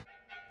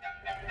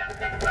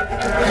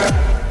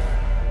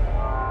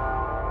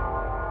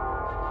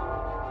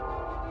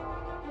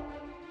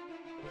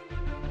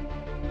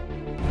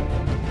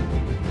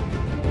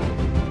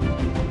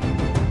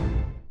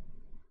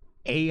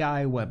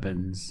AI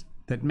weapons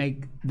that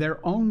make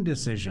their own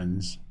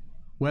decisions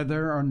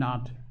whether or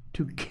not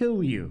to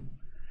kill you.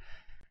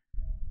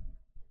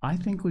 I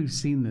think we've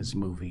seen this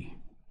movie.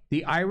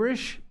 The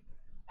Irish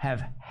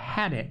have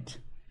had it.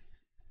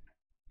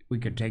 We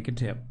could take a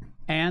tip.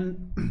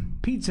 And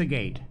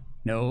Pizzagate.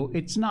 No,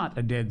 it's not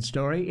a dead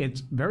story.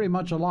 It's very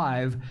much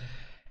alive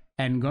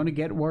and going to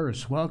get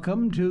worse.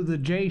 Welcome to the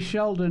Jay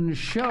Sheldon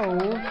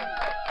Show.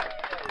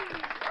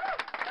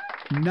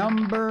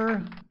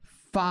 Number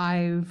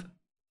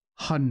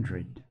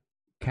 500.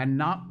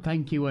 Cannot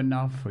thank you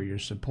enough for your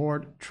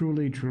support.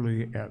 Truly,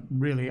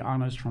 really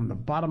honest from the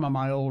bottom of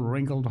my old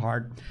wrinkled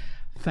heart.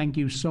 Thank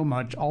you so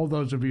much. All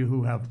those of you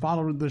who have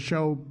followed the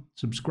show,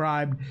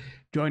 subscribed,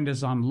 joined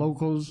us on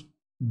Locals,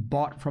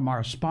 bought from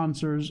our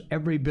sponsors.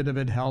 Every bit of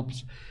it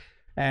helps.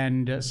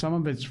 And some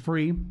of it's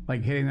free,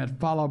 like hitting that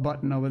follow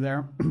button over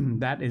there.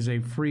 That is a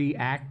free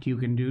act you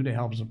can do to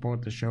help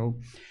support the show.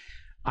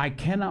 I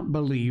cannot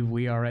believe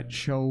we are at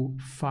show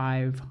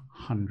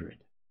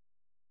 500.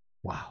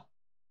 Wow.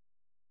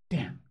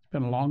 Damn, it's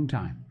been a long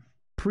time.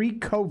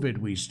 Pre-COVID,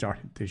 we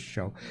started this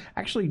show.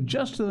 Actually,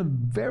 just at the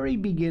very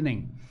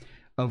beginning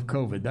of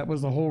COVID. That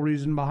was the whole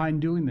reason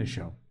behind doing this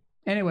show.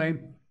 Anyway,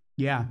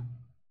 yeah,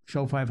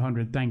 show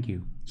 500. Thank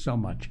you so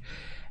much.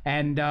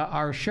 And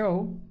our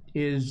show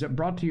is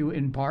brought to you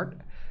in part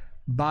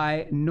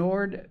by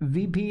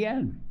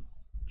NordVPN.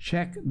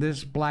 Check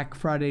this Black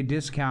Friday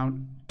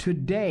discount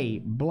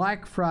today.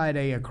 Black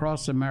Friday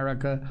across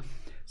America.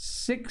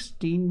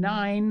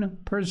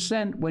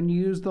 69% when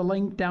you use the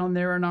link down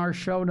there in our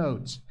show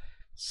notes.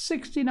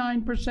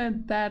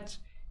 69%, that's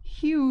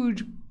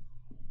huge.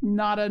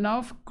 Not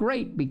enough?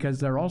 Great, because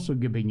they're also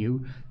giving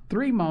you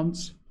 3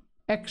 months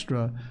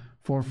extra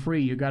for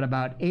free. You got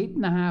about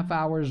 8.5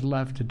 hours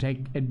left to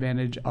take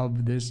advantage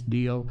of this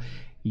deal.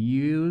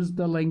 Use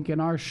the link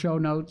in our show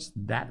notes.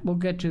 That will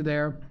get you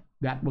there.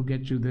 That will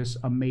get you this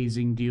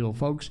amazing deal,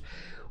 folks.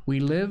 We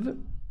live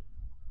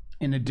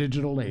in a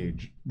digital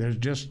age. There's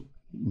just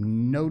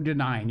no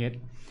denying it.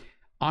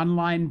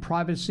 Online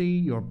privacy,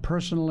 your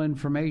personal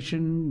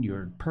information,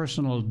 your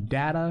personal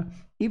data,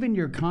 even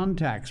your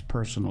contacts'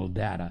 personal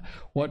data,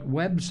 what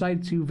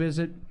websites you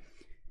visit,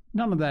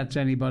 none of that's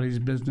anybody's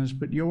business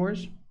but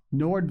yours.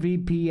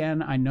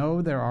 NordVPN, I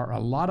know there are a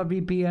lot of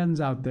VPNs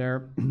out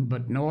there,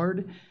 but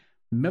Nord,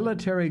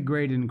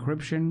 military-grade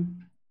encryption,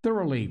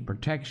 thoroughly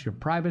protects your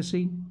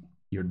privacy,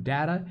 your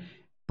data.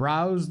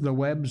 Browse the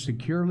web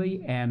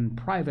securely and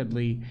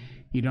privately.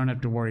 You don't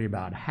have to worry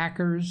about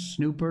hackers,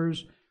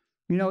 snoopers.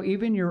 You know,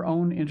 even your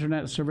own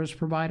internet service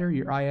provider,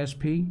 your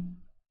ISP,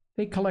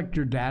 they collect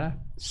your data,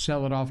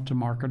 sell it off to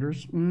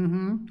marketers.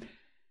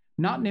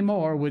 Not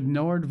anymore with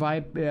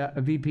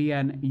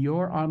NordVPN.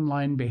 Your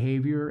online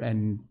behavior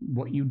and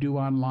what you do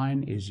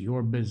online is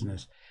your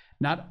business.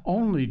 Not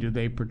only do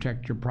they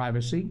protect your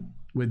privacy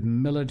with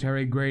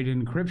military-grade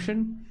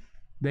encryption,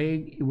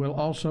 they will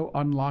also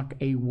unlock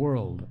a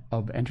world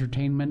of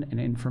entertainment and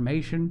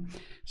information,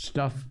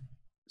 stuff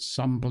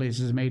some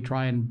places may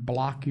try and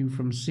block you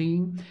from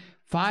seeing.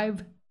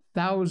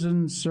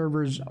 5,000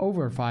 servers,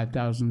 over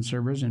 5,000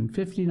 servers in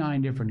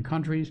 59 different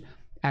countries.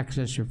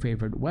 Access your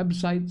favorite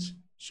websites,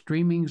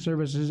 streaming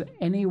services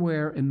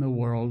anywhere in the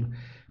world.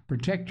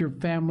 Protect your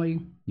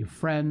family, your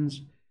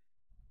friends,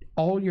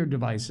 all your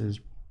devices.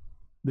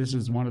 This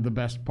is one of the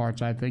best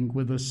parts, I think.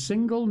 With a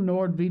single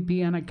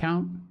NordVPN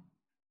account,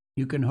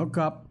 you can hook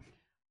up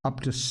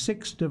to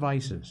 6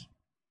 devices.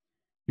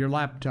 Your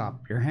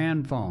laptop, your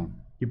hand phone,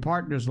 your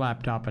partner's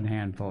laptop and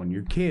hand phone,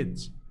 your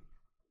kids.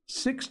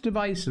 6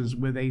 devices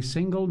with a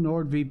single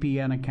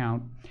NordVPN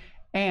account.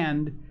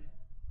 And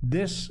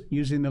this,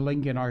 using the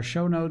link in our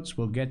show notes,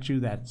 will get you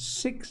that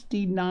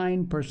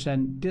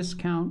 69%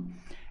 discount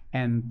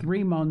and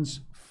 3 months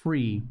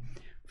free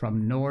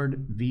from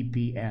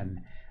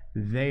NordVPN.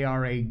 They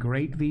are a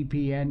great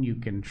VPN. You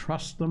can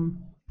trust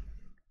them.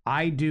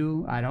 I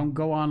do. I don't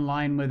go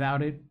online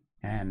without it.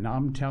 And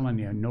I'm telling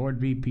you,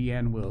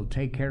 NordVPN will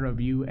take care of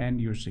you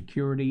and your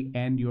security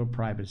and your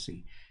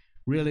privacy.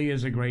 Really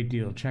is a great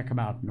deal. Check them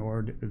out,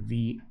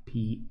 NordVPN.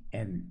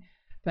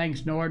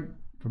 Thanks, Nord,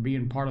 for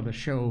being part of the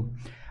show.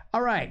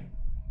 All right.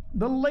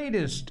 The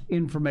latest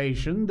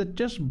information that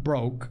just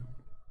broke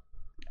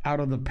out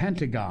of the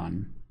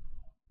Pentagon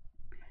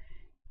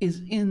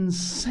is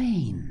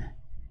insane.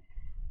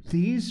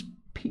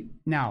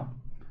 Now,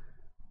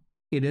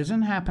 it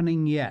isn't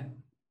happening yet,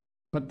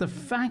 but the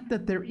fact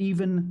that they're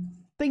even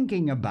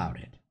thinking about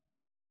it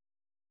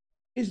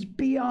is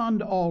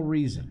beyond all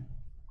reason,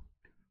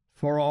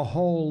 for a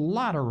whole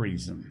lot of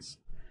reasons.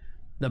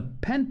 The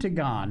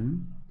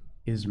Pentagon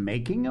is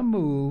making a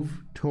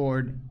move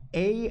toward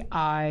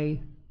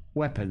AI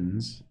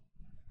weapons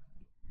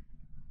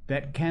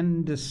that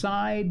can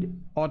decide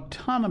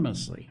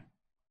autonomously.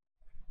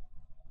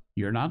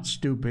 You're not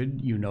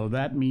stupid. You know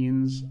that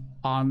means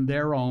on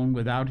their own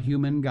without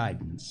human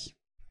guidance.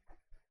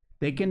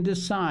 They can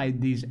decide,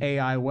 these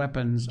AI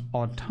weapons,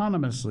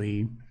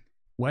 autonomously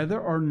whether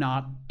or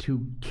not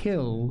to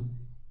kill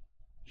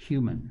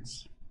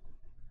humans.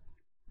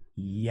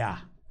 Yeah.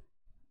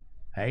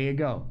 There you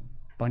go.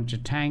 bunch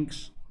of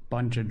tanks,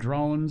 bunch of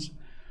drones,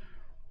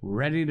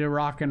 ready to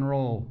rock and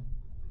roll.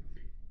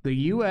 The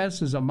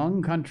U.S. is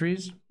among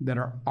countries that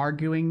are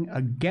arguing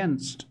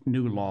against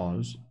new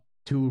laws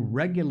to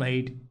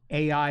regulate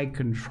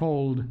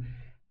AI-controlled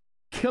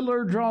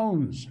killer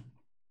drones.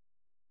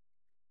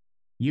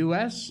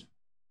 U.S.,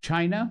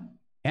 China,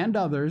 and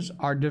others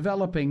are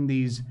developing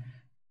these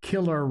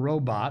killer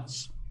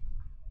robots.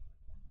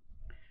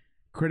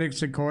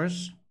 Critics, of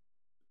course,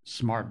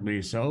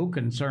 smartly so,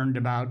 concerned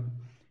about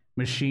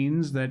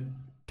machines that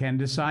can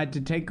decide to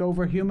take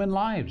over human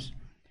lives.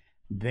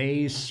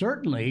 They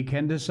certainly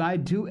can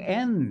decide to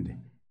end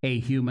a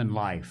human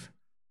life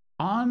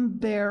on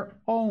their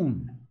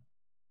own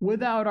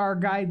without our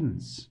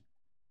guidance.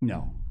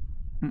 No,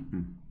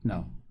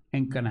 no,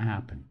 ain't gonna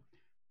happen.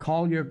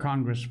 Call your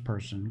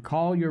congressperson,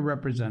 call your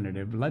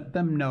representative, let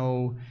them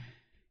know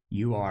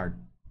you are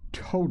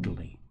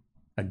totally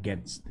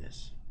against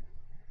this.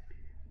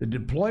 The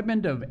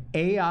deployment of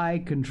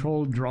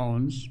AI-controlled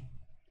drones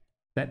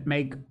that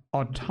make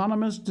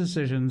autonomous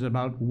decisions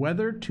about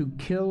whether to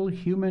kill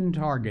human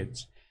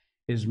targets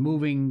is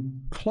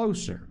moving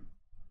closer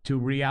to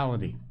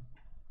reality.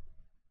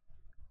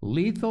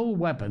 Lethal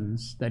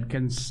weapons that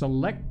can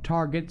select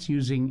targets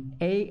using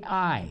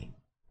AI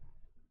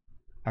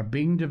are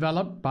being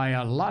developed by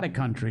a lot of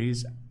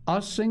countries,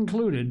 us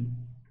included,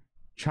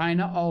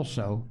 China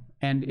also,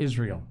 and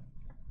Israel.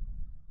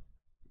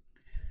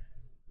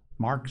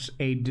 Marks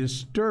a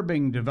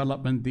disturbing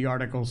development, the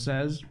article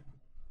says,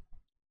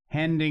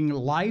 handing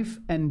life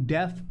and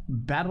death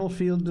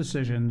battlefield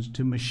decisions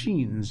to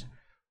machines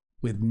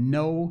with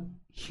no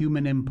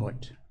human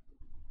input.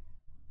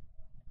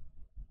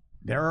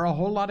 There are a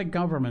whole lot of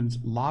governments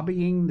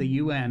lobbying the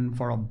UN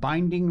for a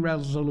binding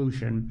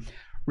resolution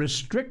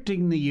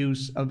restricting the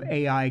use of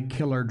AI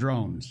killer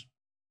drones.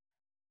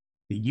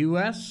 The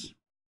US,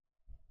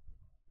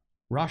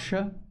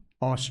 Russia,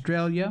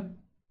 Australia,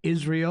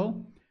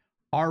 Israel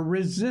are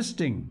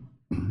resisting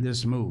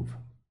this move.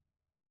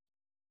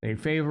 They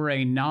favor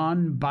a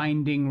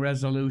non-binding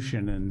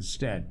resolution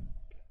instead,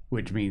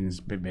 which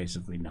means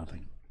basically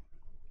nothing.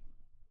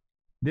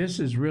 This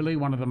is really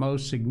one of the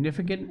most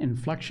significant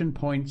inflection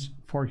points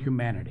for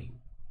humanity.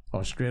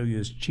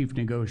 Australia's chief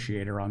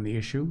negotiator on the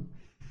issue.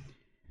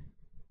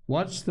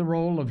 What's the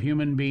role of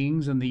human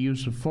beings in the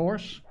use of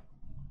force?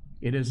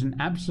 It is an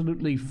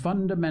absolutely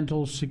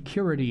fundamental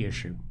security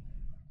issue,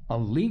 a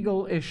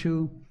legal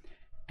issue,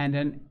 and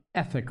an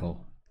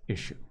ethical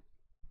issue.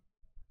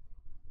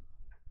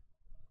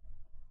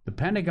 The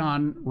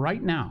Pentagon,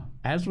 right now,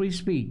 as we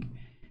speak,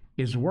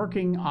 is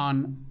working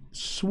on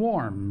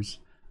swarms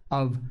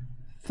of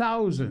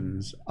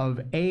thousands of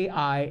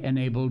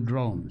AI-enabled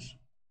drones.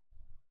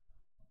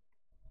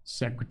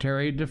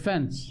 Secretary of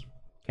Defense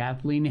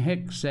Kathleen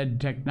Hicks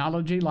said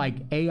technology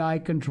like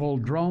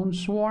AI-controlled drone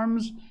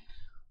swarms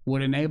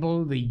would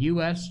enable the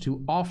U.S.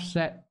 to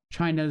offset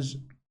China's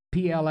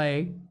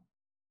PLA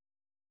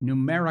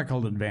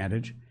numerical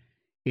advantage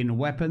in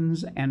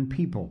weapons and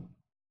people.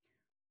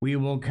 We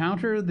will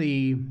counter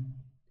the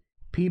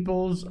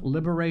People's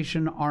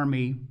Liberation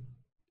Army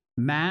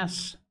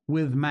mass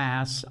with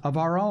mass of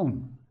our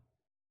own.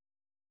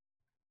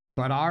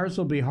 But ours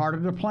will be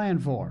harder to plan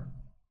for,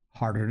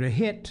 harder to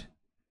hit,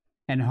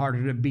 and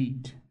harder to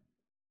beat.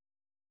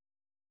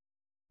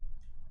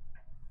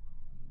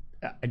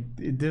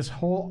 This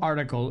whole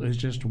article is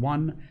just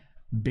one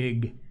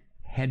big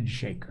head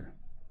shaker.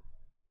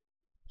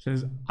 It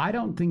says, I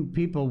don't think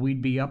people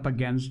we'd be up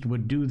against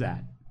would do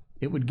that.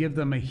 It would give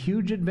them a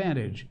huge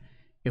advantage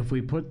if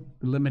we put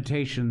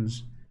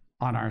limitations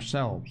on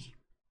ourselves.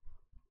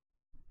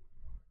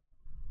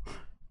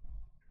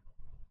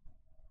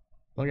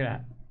 Look at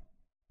that.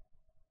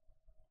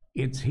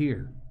 It's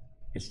here.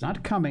 It's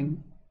not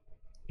coming.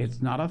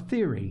 It's not a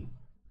theory.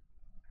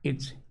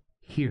 It's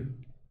here.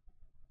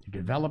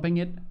 They're developing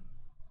it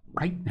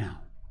right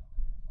now.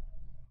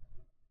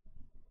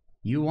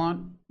 You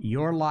want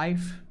your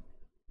life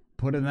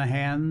put in the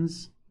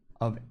hands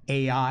of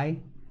AI,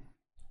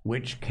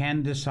 which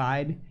can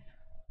decide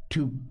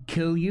to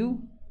kill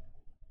you?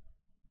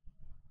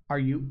 Are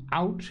you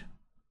out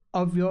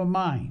of your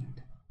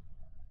mind?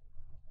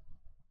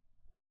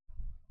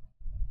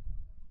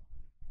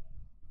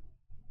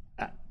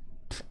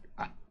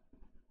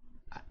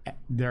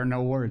 There are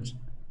no words.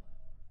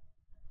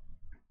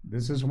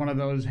 This is one of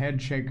those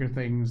head shaker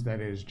things that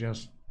is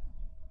just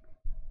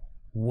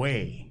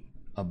way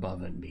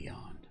above and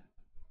beyond.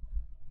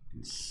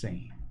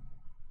 Insane.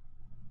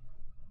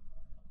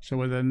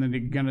 So then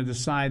they're going to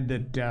decide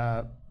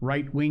that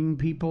right-wing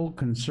people,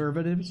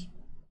 conservatives,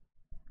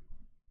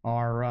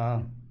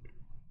 are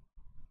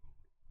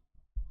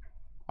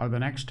the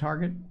next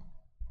target?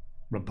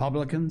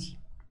 Republicans?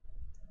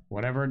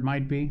 Whatever it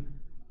might be.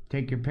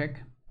 Take your pick.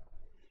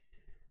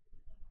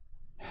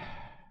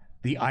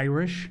 The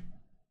Irish?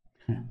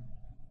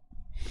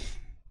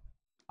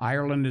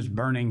 Ireland is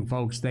burning,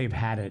 folks. They've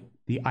had it.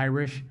 The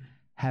Irish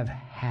have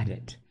had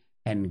it,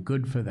 and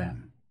good for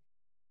them.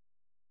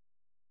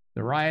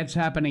 The riots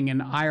happening in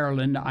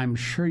Ireland, I'm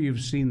sure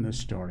you've seen this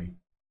story.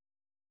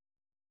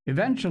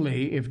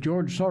 Eventually, if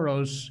George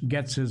Soros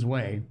gets his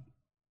way,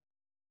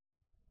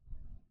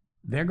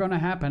 they're going to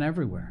happen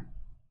everywhere.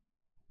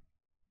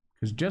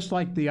 Because just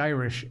like the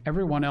Irish,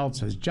 everyone else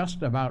has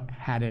just about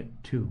had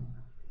it too.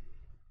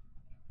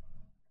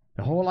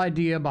 The whole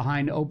idea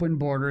behind open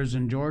borders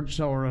and George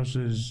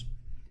Soros's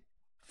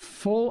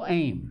full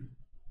aim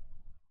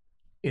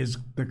is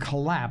the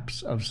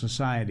collapse of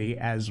society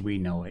as we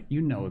know it.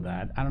 You know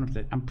that. I don't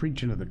know if I'm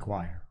preaching to the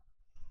choir.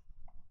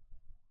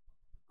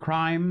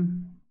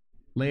 Crime,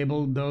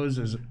 labeled those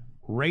as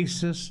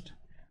racist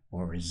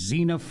or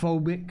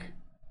xenophobic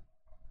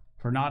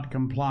for not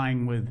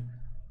complying with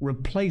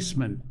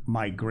replacement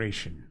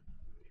migration.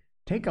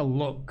 Take a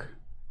look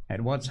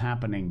at what's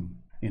happening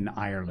in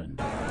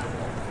Ireland.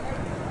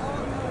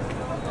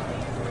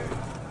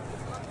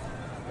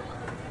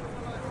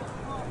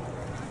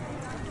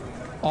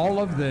 All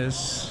of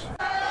this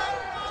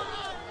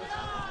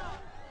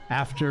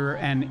after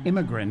an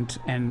immigrant,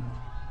 and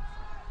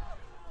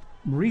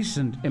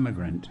recent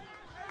immigrant,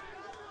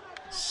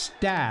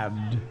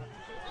 stabbed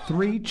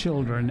 3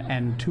 children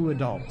and 2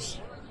 adults.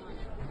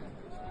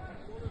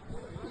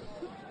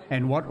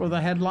 And what were the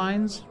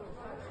headlines?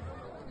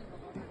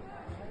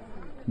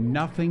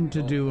 Nothing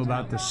to do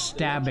about the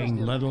stabbing,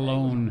 let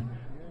alone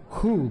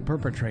who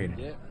perpetrated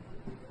it.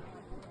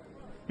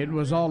 It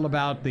was all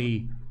about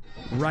the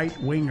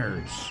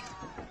right-wingers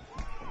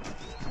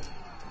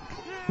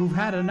who've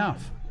had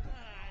enough.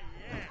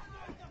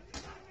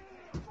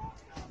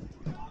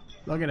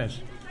 Look at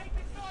this.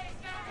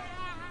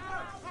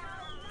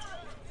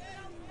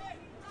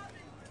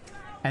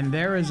 And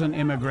there is an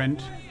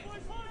immigrant,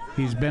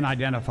 he's been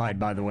identified,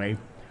 by the way,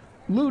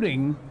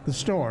 looting the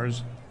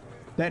stores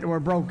that were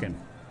broken.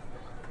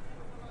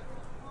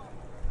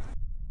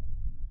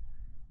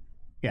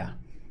 Yeah.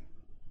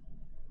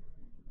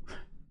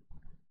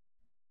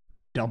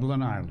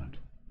 Dublin, Ireland.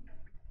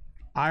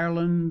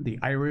 Ireland, the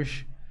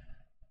Irish,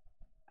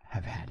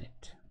 have had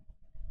it.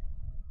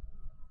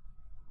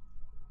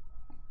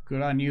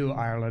 Good on you,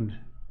 Ireland.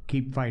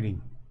 Keep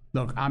fighting.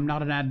 Look, I'm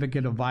not an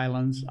advocate of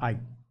violence. I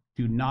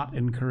do not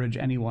encourage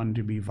anyone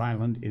to be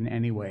violent in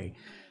any way.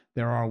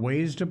 There are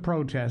ways to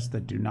protest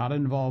that do not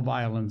involve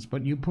violence,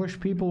 but you push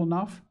people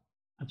enough,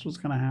 that's what's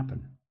going to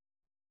happen.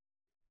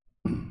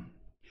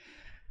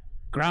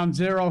 Ground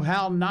Zero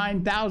Hal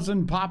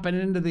 9000 popping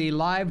into the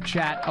live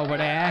chat over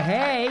there.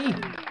 Hey!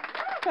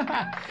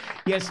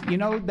 Yes, you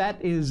know,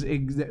 that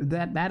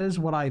is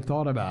what I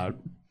thought about.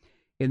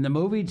 In the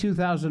movie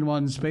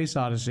 2001 Space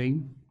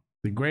Odyssey,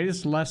 the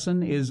greatest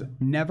lesson is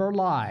never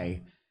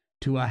lie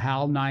to a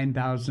HAL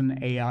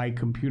 9000 AI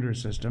computer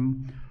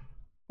system,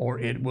 or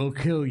it will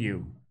kill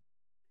you.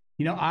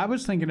 You know, I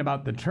was thinking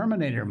about the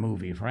Terminator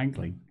movie,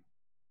 frankly.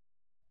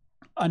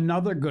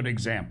 Another good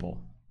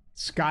example,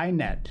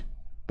 Skynet.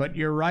 But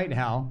you're right,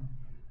 Hal.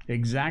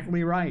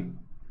 Exactly right.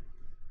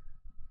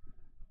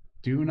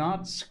 Do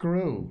not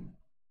screw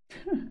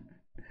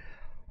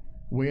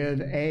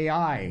with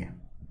AI.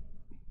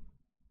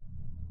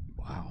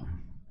 Wow.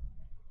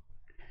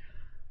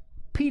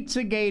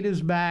 Pizzagate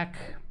is back.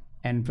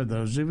 And for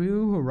those of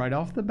you who right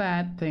off the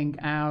bat think,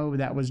 oh,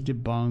 that was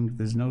debunked,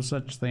 there's no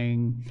such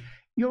thing,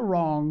 you're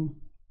wrong.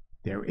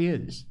 There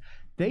is.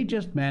 They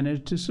just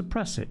managed to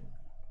suppress it.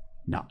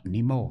 Not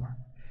anymore.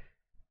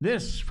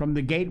 This from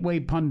the Gateway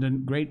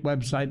Pundit, great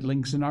website,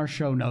 links in our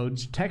show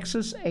notes.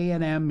 Texas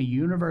A&M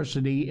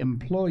University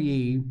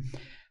employee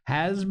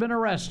has been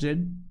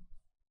arrested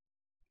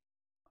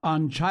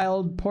on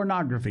child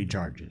pornography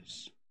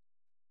charges.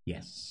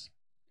 Yes.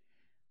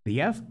 The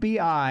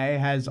FBI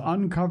has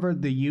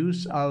uncovered the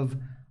use of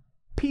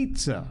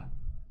pizza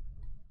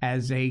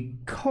as a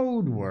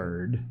code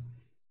word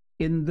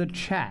in the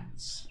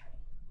chats.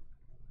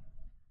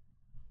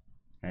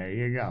 There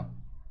you go.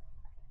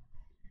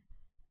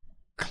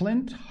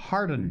 Clint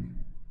Hardin,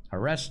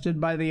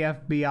 arrested by the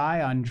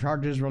FBI on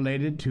charges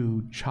related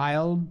to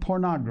child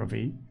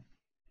pornography.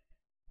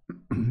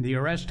 The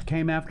arrest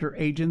came after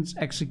agents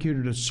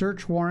executed a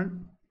search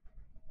warrant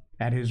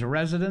at his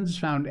residence,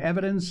 found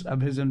evidence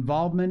of his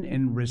involvement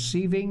in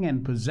receiving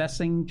and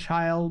possessing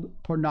child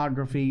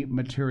pornography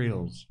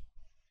materials.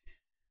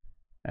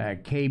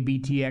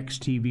 KBTX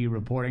TV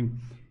reporting.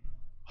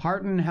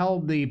 Hardin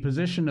held the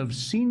position of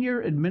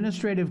Senior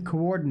Administrative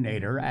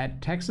Coordinator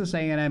at Texas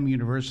A&M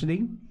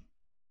University.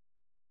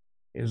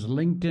 His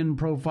LinkedIn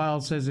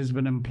profile says he's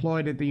been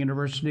employed at the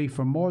university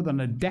for more than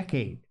a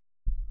decade.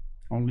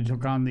 Only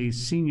took on the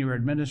senior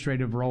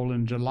administrative role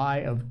in July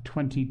of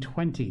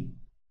 2020.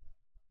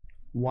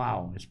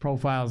 Wow, his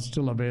profile is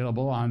still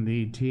available on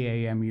the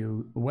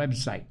TAMU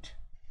website.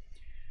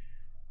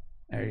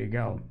 There you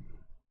go.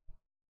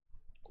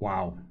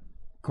 Wow.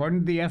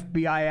 According to the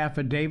FBI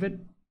affidavit,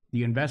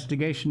 the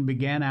investigation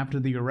began after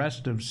the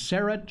arrest of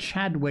Sarah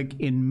Chadwick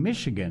in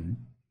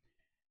Michigan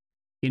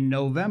in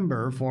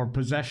November for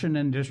possession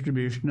and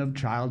distribution of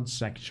child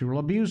sexual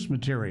abuse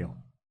material.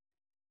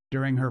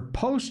 During her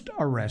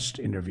post-arrest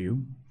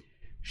interview,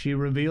 she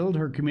revealed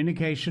her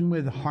communication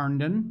with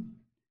Hardin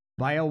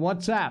via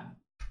WhatsApp,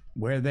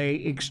 where they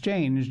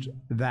exchanged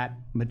that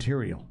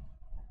material.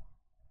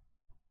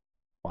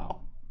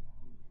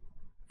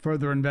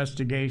 Further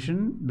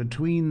investigation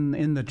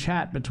in the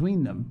chat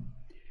between them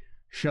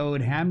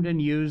showed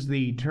Hamdan used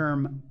the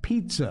term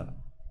pizza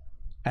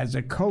as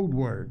a code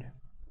word.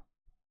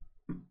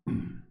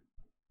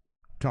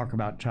 Talk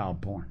about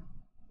child porn.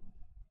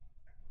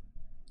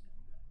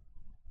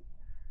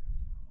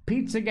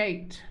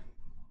 Pizzagate.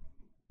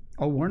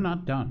 Oh, we're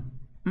not done.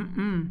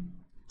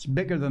 It's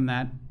bigger than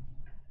that.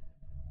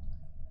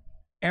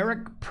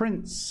 Erik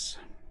Prince.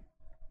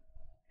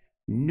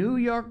 New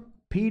York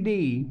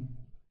PD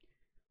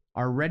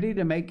are ready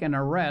to make an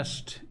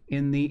arrest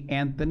in the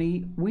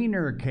Anthony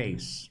Weiner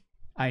case.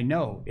 I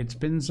know, it's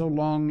been so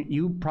long,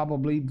 you've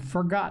probably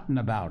forgotten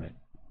about it.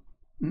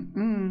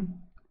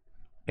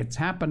 It's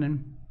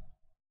happening.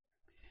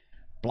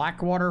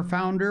 Blackwater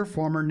founder,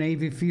 former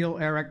Navy SEAL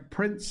Erik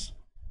Prince,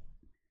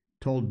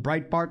 told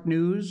Breitbart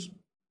News,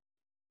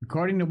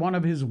 according to one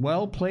of his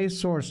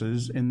well-placed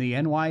sources in the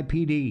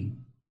NYPD,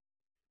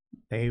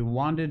 they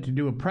wanted to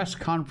do a press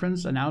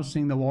conference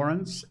announcing the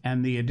warrants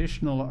and the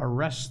additional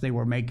arrests they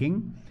were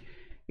making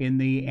in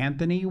the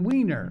Anthony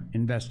Weiner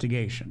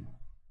investigation,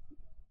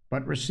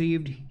 but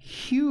received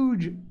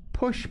huge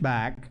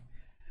pushback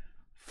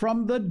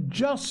from the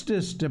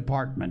Justice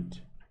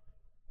Department.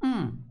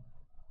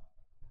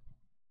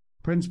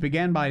 Prince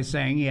began by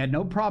saying he had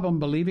no problem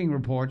believing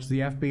reports the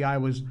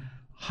FBI was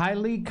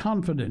highly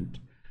confident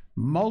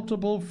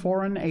multiple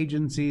foreign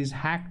agencies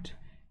hacked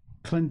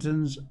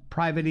Clinton's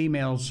private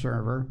email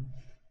server.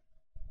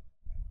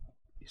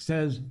 He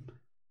says,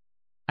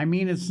 I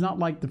mean, it's not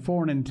like the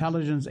foreign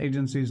intelligence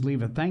agencies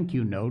leave a thank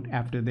you note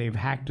after they've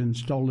hacked and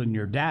stolen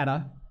your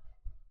data.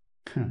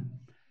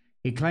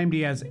 He claimed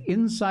he has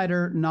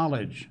insider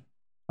knowledge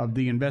of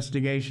the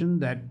investigation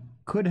that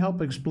could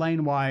help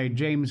explain why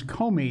James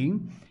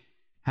Comey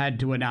had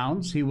to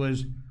announce he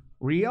was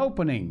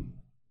reopening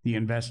the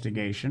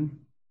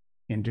investigation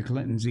into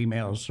Clinton's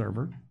email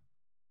server.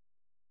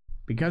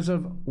 Because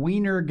of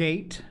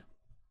Weinergate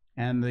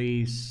and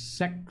the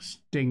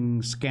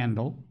sexting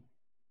scandal,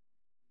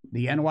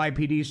 the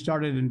NYPD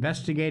started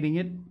investigating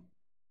it,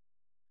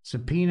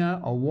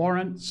 subpoena a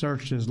warrant,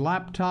 searched his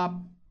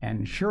laptop,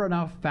 and sure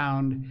enough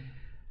found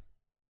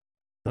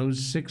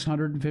those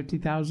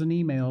 650,000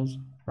 emails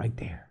right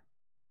there.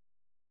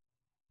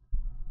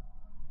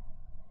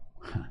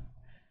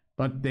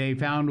 But they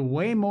found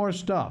way more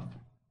stuff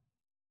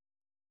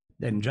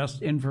than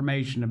just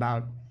information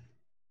about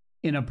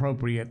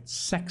inappropriate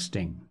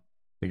sexting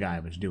the guy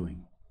was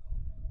doing.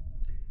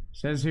 It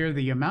says here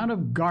the amount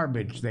of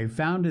garbage they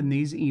found in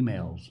these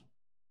emails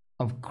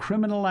of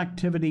criminal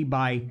activity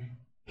by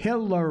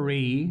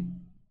Hillary,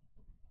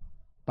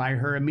 by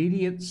her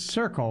immediate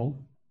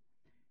circle,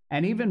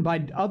 and even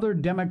by other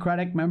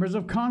Democratic members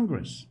of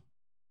Congress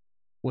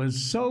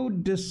was so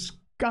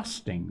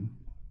disgusting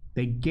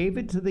they gave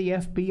it to the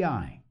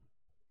FBI.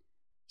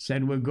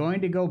 Said, we're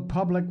going to go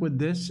public with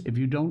this if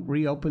you don't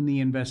reopen the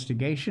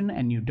investigation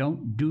and you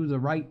don't do the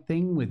right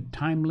thing with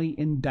timely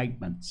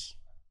indictments.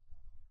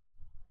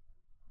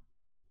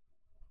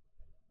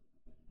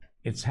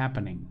 It's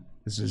happening.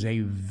 This is a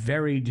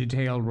very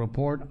detailed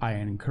report. I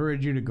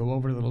encourage you to go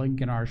over to the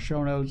link in our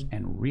show notes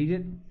and read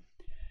it.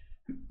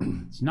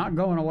 It's not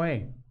going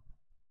away.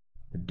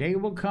 The day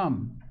will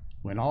come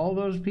when all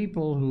those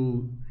people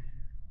who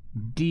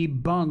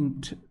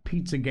debunked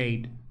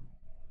Pizzagate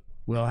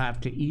will have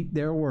to eat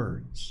their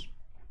words,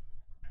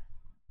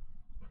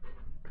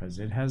 because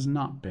it has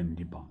not been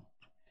debunked.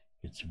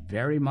 It's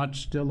very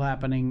much still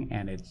happening,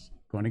 and it's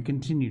going to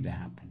continue to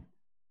happen.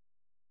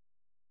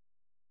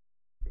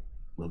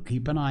 We'll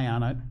keep an eye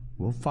on it.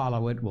 We'll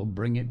follow it. We'll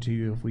bring it to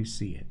you if we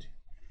see it.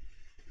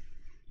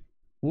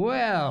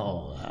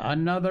 Well,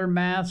 another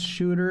mass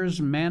shooter's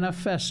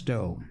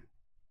manifesto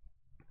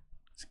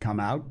has come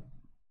out.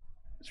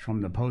 It's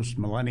from the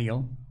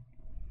Post-Millennial.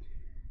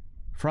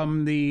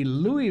 From the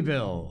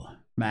Louisville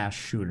mass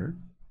shooter,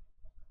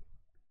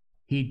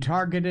 he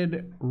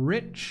targeted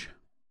rich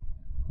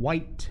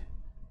white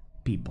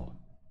people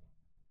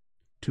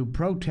to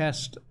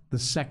protest the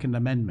Second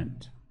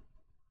Amendment.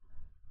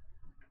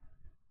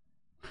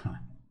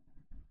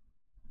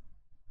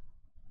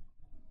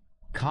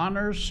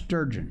 Connor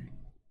Sturgeon,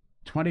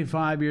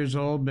 25 years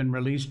old, been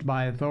released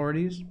by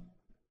authorities.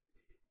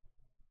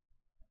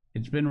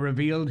 It's been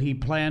revealed he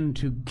planned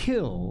to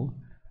kill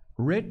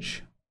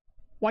rich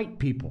white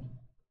people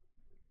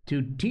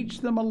to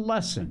teach them a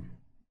lesson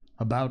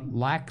about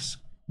lax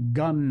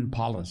gun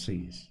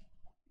policies,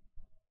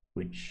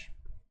 which,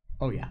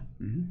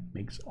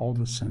 makes all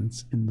the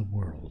sense in the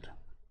world.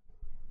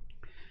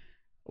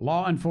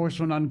 Law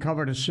enforcement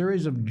uncovered a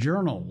series of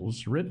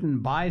journals written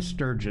by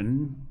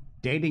Sturgeon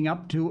dating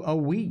up to a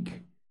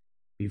week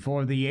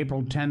before the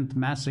April 10th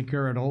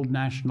massacre at Old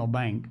National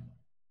Bank.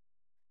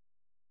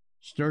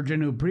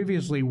 Sturgeon, who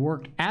previously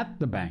worked at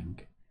the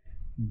bank,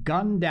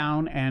 gunned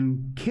down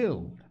and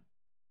killed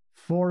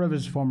 4 of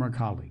his former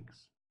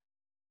colleagues,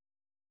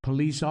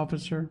 police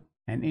officer,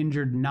 and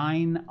injured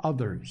 9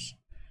 others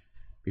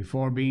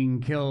before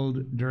being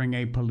killed during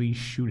a police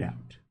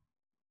shootout.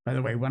 By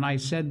the way, when I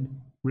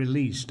said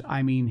released,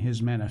 I mean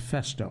his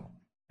manifesto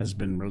has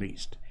been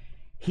released.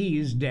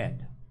 He's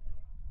dead.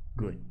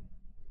 Good.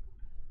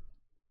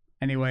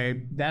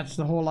 Anyway, that's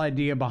the whole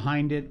idea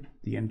behind it.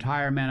 The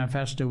entire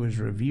manifesto is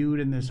reviewed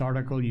in this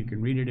article. You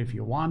can read it if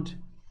you want,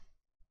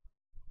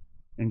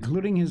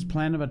 including his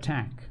plan of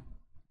attack.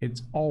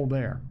 It's all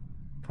there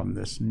from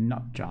this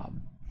nut job,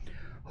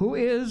 who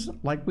is,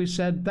 like we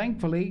said,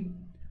 thankfully,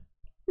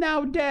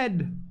 now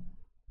dead.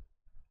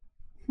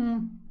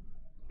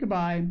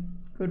 Goodbye.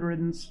 Good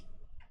riddance.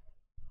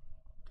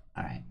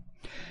 All right.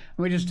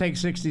 Let me just take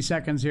 60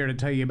 seconds here to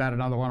tell you about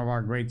another one of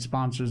our great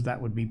sponsors.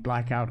 That would be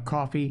Blackout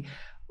Coffee.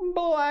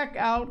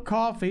 Blackout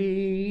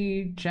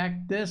Coffee.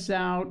 Check this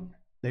out.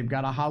 They've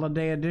got a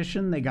holiday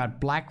edition. They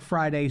got Black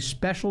Friday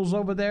specials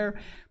over there.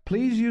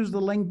 Please use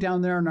the link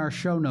down there in our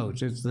show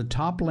notes. It's the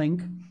top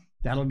link.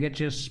 That'll get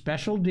you a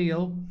special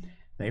deal.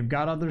 They've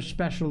got other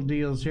special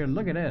deals here.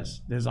 Look at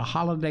this. There's a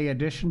holiday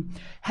edition.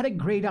 Had a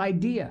great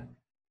idea.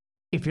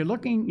 If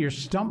you're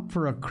stumped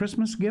for a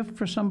Christmas gift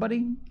for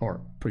somebody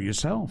or for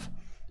yourself,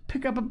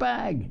 pick up a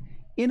bag.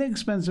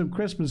 Inexpensive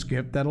Christmas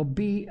gift that'll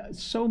be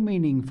so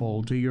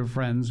meaningful to your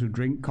friends who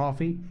drink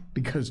coffee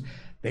because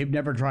they've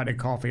never tried a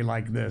coffee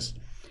like this.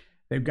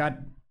 They've got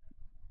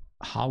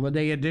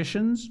holiday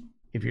editions.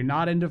 If you're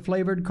not into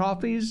flavored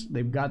coffees,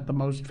 they've got the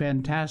most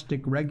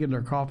fantastic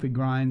regular coffee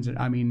grinds,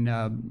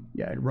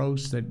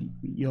 roasts that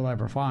you'll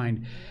ever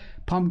find.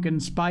 Pumpkin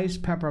spice,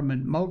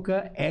 peppermint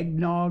mocha,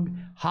 eggnog,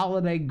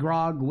 holiday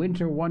grog,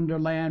 winter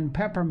wonderland,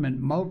 peppermint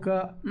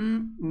mocha,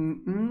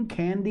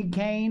 candy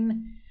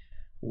cane.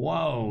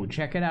 Whoa,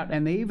 check it out.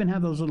 And they even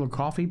have those little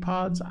coffee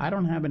pods. I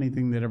don't have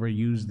anything that ever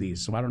used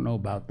these, so I don't know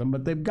about them,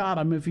 but they've got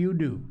them if you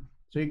do.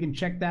 So you can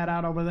check that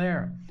out over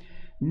there.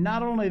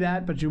 Not only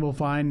that, but you will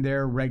find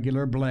their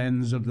regular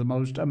blends of the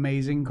most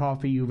amazing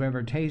coffee you've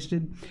ever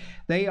tasted.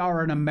 They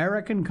are an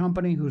American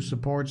company who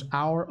supports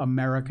our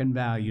American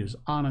values: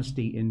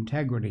 honesty,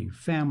 integrity,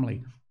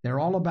 family. They're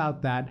all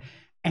about that,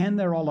 and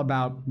they're all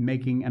about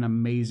making an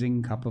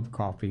amazing cup of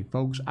coffee.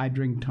 Folks, I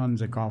drink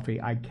tons of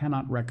coffee. I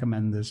cannot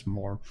recommend this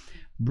more.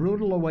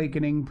 Brutal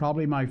Awakening,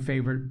 probably my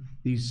favorite.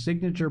 These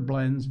signature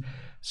blends,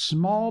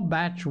 small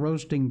batch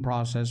roasting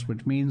process,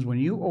 which means when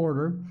you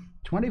order,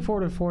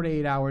 24 to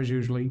 48 hours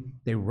usually,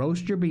 they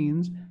roast your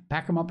beans,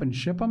 pack them up and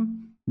ship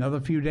them. Another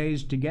few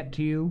days to get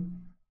to you.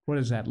 What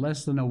is that?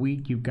 Less than a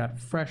week, you've got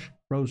fresh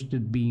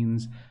roasted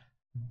beans.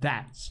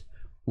 That's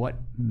what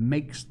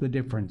makes the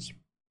difference.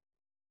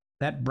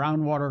 That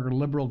brown water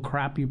liberal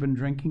crap you've been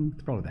drinking,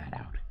 throw that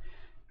out.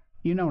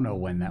 You don't know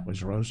when that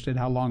was roasted,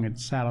 how long it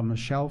sat on the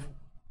shelf.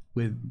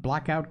 With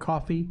Blackout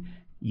Coffee,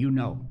 you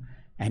know,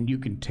 and you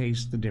can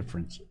taste the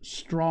difference.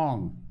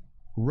 Strong,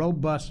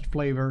 robust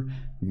flavor,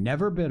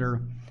 never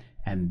bitter,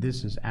 and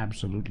this is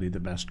absolutely the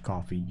best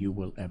coffee you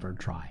will ever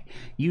try.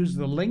 Use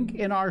the link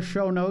in our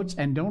show notes,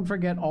 and don't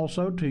forget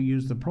also to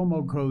use the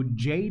promo code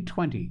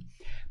J20,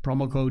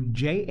 promo code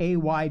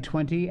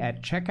JAY20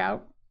 at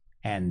checkout,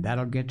 and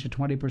that'll get you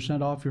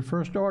 20% off your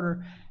first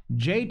order.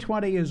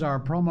 J20 is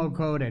our promo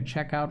code at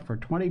checkout for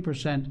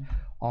 20%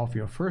 off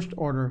your first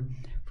order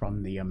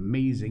from the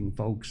amazing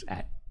folks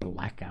at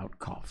Blackout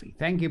Coffee.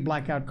 Thank you,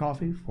 Blackout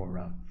Coffee,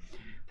 for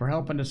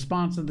helping to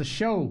sponsor the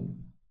show.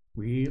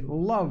 We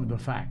love the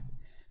fact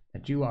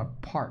that you are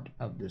part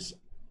of this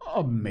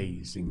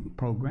amazing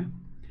program.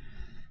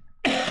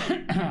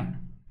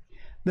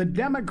 The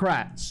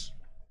Democrats.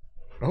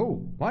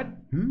 Oh, what?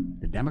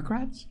 The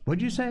Democrats?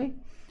 What'd you say?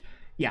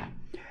 Yeah,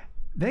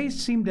 they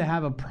seem to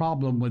have a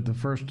problem with the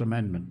First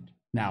Amendment.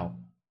 Now,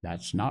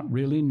 that's not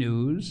really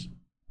news,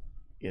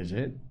 is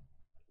it?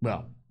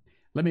 Well,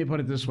 let me put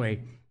it this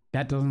way.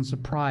 That doesn't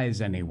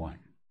surprise anyone.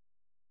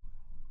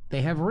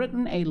 They have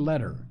written a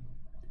letter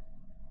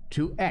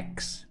to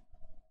X,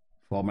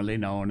 formerly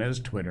known as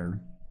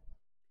Twitter,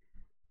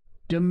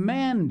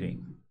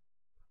 demanding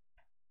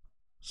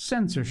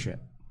censorship.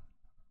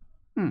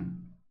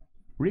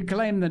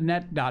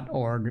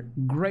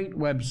 ReclaimTheNet.org, great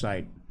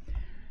website.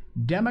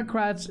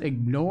 Democrats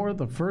ignore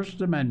the First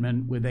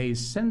Amendment with a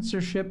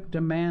censorship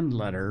demand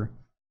letter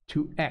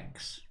to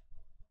X.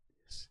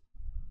 This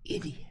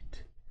idiot.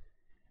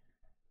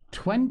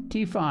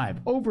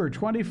 Over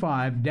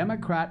 25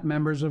 Democrat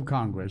members of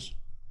Congress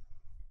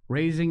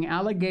raising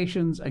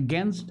allegations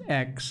against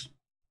X,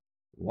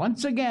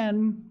 once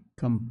again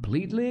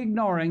completely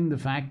ignoring the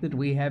fact that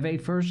we have a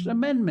First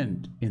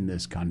Amendment in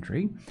this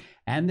country,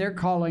 and they're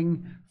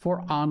calling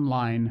for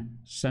online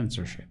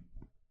censorship.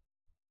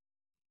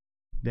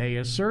 They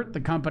assert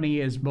the company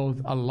is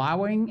both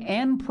allowing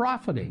and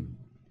profiting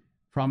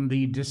from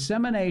the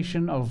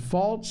dissemination of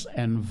false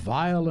and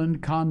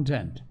violent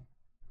content,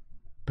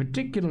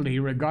 particularly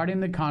regarding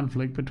the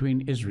conflict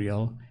between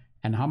Israel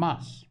and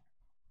Hamas.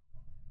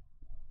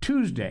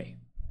 Tuesday,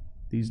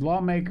 these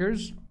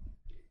lawmakers,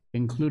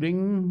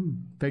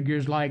 including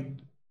figures like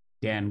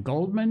Dan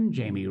Goldman,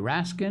 Jamie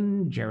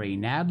Raskin, Jerry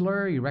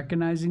Nadler, you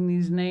recognizing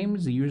these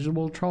names, the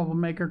usual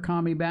troublemaker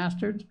commie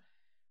bastards,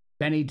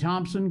 Benny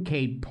Thompson,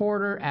 Kate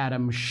Porter,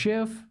 Adam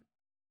Schiff,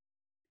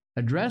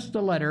 addressed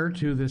a letter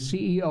to the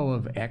CEO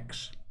of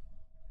X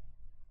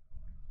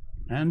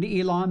and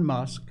Elon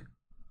Musk,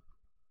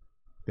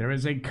 There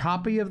is a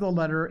copy of the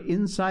letter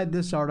inside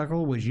this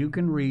article, which you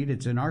can read.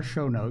 It's in our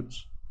show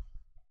notes.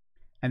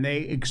 And they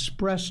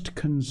expressed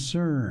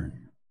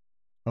concern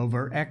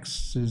over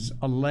X's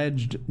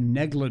alleged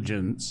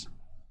negligence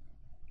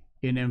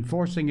in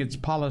enforcing its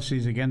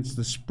policies against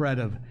the spread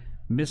of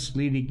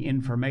misleading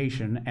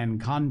information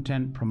and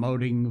content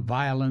promoting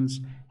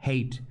violence,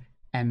 hate,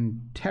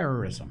 and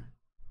terrorism.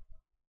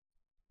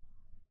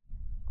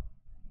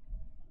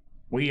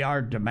 We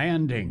are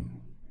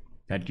demanding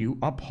that you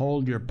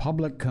uphold your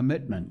public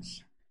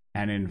commitments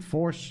and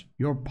enforce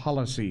your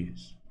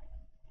policies.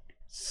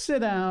 Sit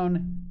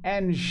down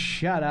and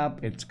shut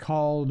up. It's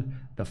called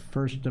the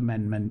First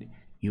Amendment,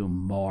 you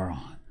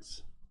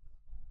morons.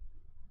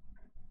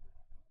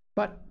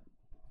 But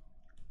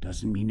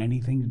doesn't mean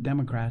anything to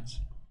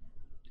Democrats.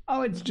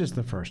 Oh, it's just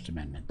the First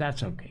Amendment.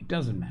 That's okay.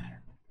 Doesn't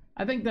matter.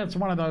 I think that's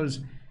one of those,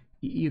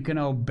 you can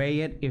obey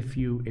it if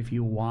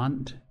you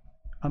want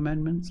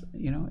amendments,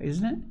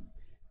 isn't it?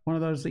 One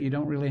of those that you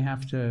don't really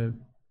have to.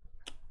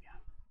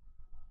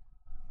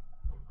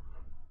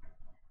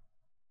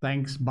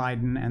 Thanks,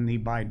 Biden and the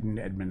Biden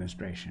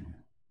administration.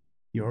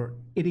 Your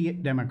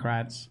idiot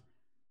Democrats,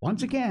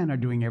 once again, are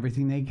doing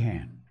everything they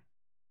can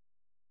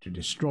to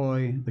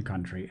destroy the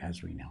country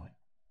as we know it.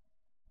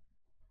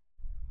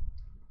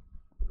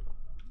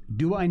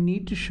 Do I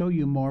need to show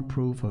you more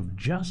proof of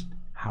just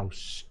how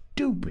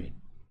stupid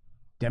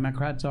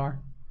Democrats are?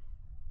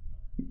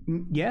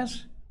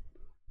 Yes?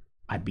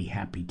 I'd be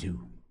happy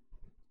to.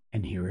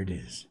 And here it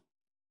is.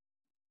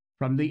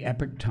 From the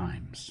Epoch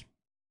Times.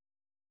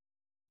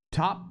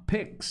 Top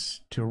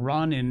picks to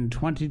run in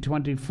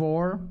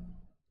 2024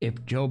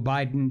 if Joe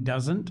Biden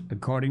doesn't,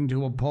 according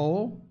to a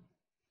poll.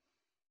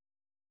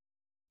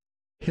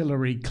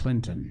 Hillary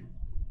Clinton.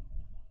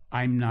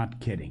 I'm not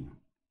kidding.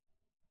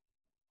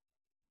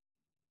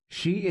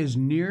 She is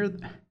near...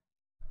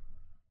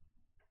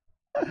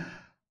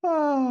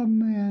 Oh,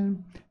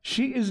 man.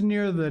 She is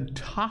near the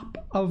top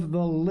of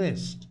the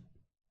list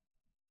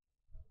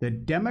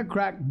that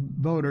Democrat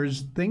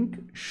voters think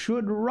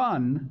should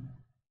run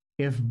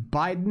if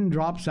Biden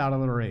drops out of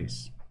the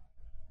race.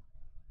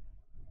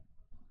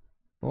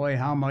 Boy,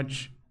 how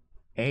much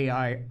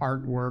AI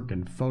artwork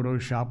and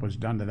Photoshop was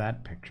done to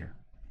that picture.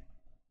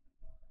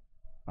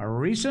 A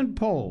recent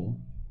poll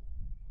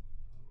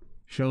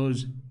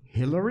shows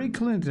Hillary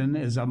Clinton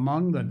is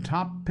among the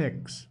top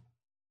picks.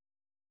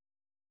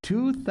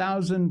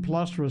 2,000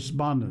 plus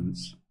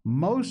respondents,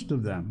 most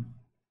of them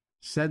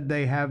said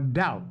they have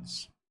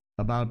doubts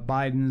about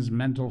Biden's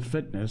mental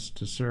fitness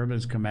to serve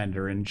as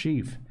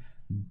commander-in-chief.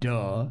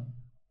 Duh.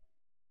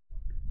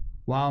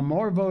 While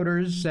more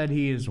voters said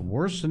he is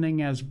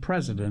worsening as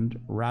president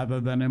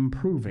rather than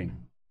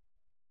improving.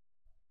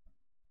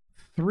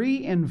 3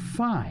 in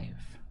 5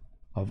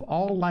 of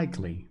all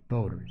likely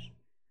voters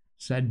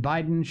said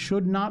Biden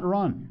should not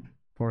run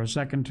for a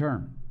second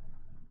term.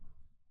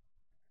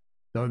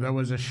 Though there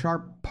was a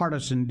sharp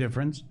partisan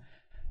difference,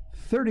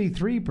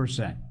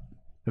 33%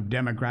 of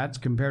Democrats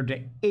compared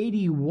to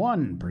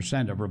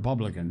 81% of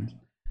Republicans,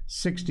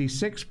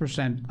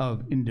 66%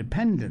 of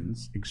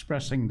independents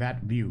expressing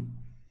that view.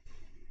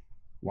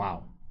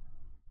 Wow.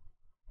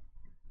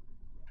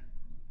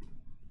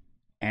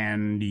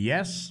 And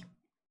yes,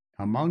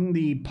 among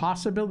the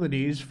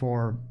possibilities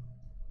for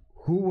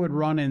who would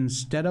run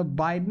instead of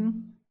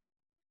Biden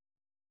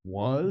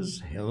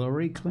was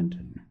Hillary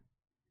Clinton.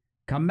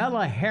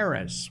 Kamala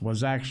Harris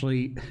was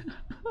actually...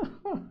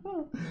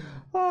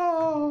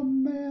 Oh,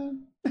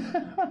 man.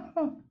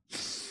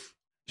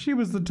 She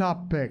was the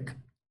top pick.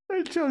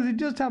 It shows you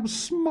just how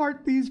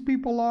smart these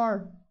people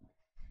are.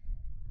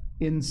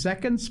 In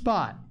second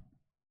spot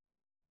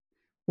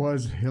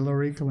was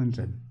Hillary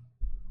Clinton.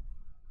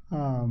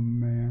 Oh,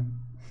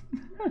 man.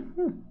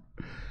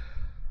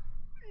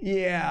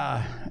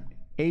 Yeah.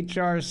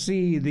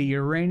 HRC, the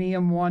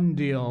Uranium One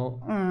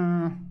deal.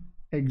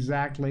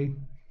 Exactly.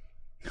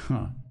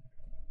 Huh.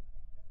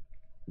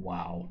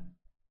 Wow.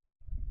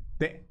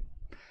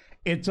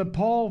 It's a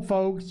poll,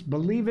 folks.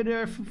 Believe it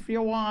if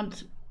you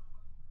want.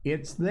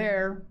 It's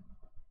there.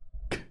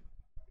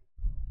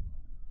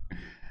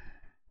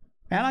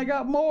 And I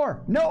got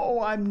more.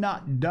 No, I'm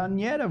not done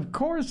yet. Of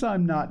course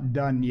I'm not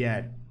done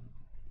yet.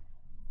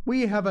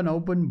 We have an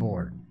open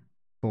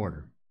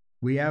border.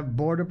 We have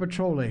Border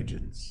Patrol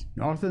agents,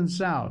 north and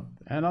south,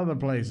 and other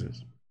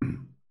places.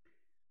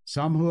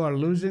 Some who are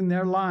losing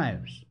their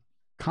lives.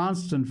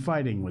 Constant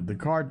fighting with the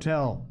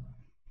cartel.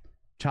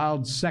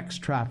 Child sex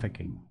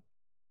trafficking.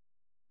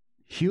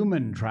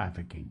 Human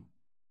trafficking.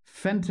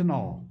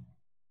 Fentanyl.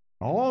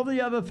 All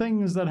the other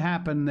things that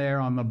happen there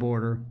on the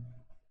border,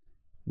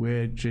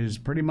 which is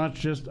pretty much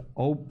just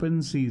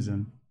open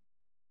season.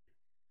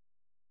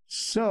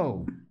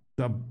 So,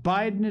 the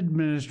Biden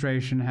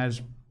administration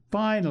has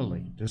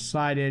finally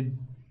decided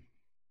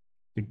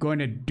they're going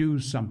to do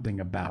something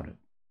about it.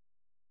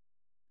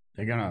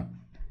 They're going to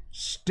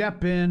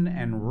step in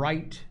and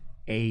right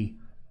a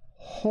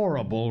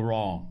horrible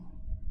wrong.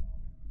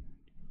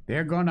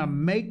 They're going to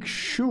make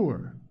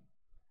sure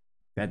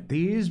that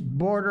these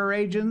border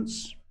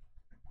agents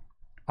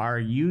are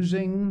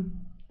using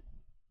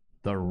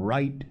the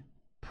right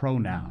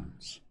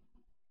pronouns.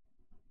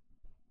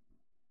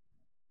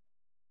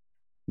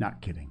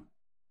 Not kidding.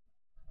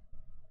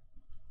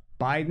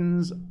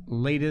 Biden's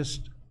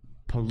latest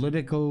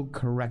political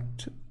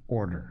correct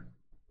order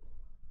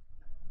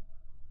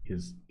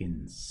is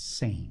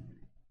insane.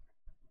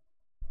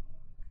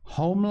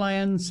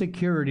 Homeland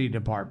Security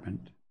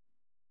Department,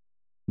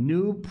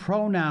 new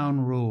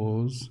pronoun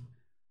rules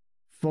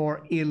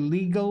for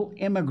illegal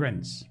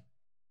immigrants.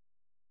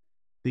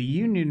 The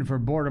Union for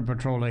Border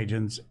Patrol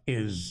Agents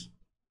is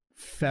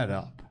fed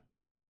up,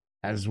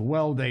 as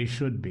well they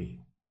should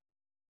be,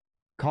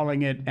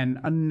 calling it an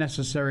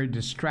unnecessary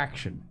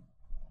distraction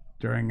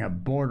during a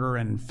border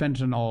and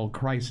fentanyl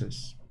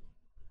crisis.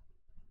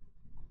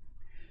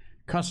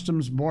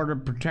 Customs Border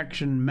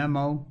Protection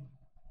memo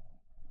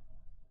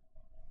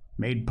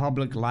made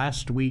public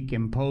last week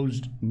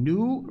imposed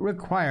new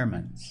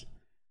requirements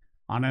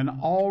on an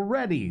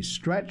already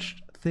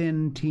stretched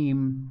thin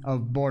team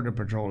of Border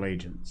Patrol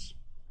agents.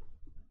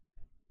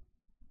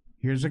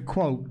 Here's a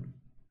quote: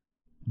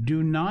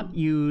 "Do not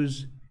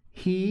use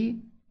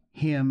he,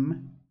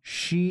 him,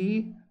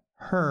 she,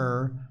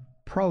 her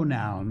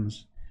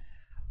pronouns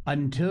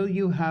until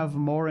you have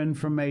more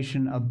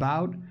information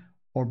about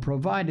or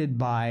provided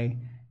by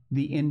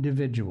the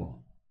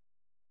individual."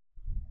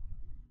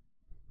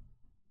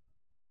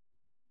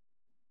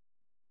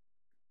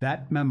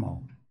 That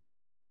memo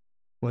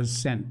was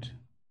sent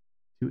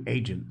to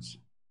agents.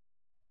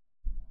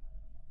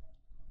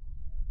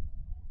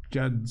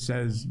 Judd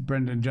says,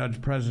 Brendan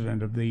Judge,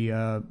 president of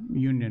the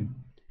union,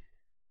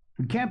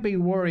 we can't be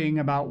worrying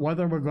about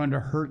whether we're going to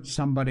hurt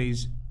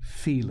somebody's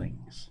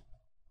feelings.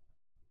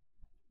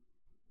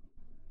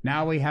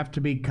 Now we have to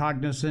be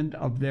cognizant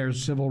of their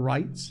civil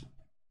rights.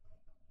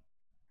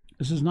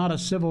 This is not a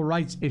civil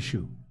rights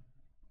issue,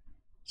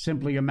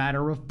 simply a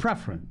matter of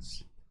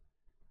preference.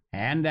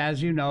 And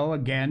as you know,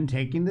 again,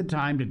 taking the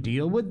time to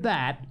deal with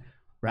that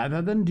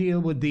rather than deal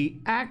with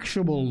the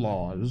actual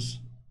laws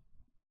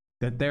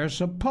that they're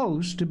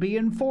supposed to be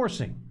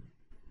enforcing.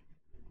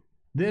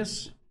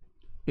 This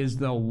is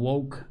the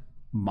woke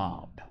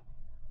mob.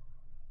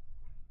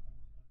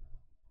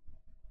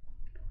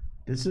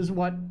 This is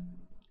what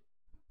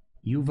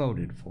you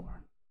voted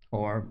for,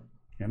 or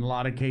in a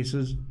lot of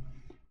cases,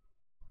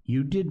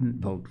 you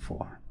didn't vote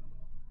for.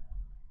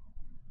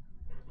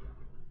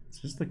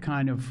 This is the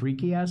kind of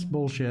freaky ass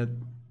bullshit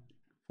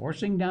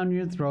forcing down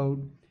your throat.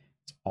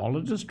 It's all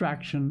a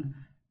distraction.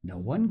 No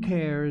one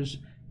cares.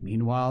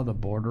 Meanwhile, the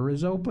border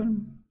is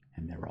open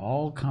and they're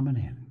all coming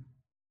in.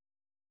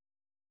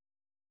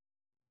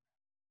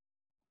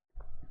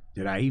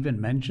 Did I even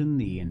mention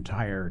the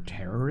entire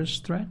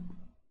terrorist threat?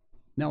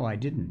 No, I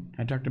didn't.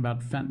 I talked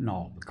about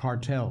fentanyl, the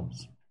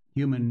cartels,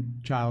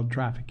 human child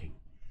trafficking.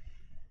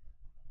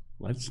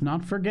 Let's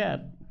not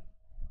forget,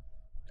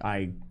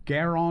 I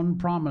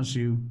promise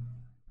you,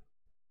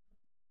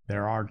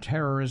 there are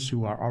terrorists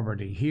who are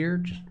already here,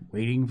 just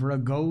waiting for a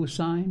go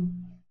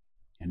sign,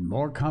 and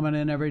more coming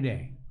in every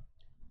day.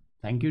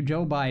 Thank you,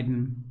 Joe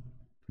Biden,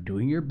 for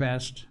doing your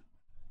best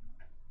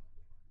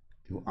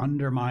to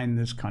undermine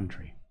this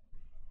country.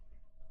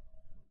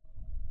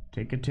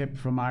 Take a tip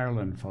from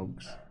Ireland,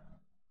 folks.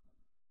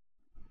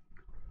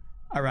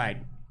 All right.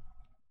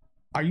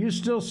 Are you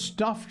still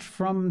stuffed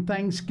from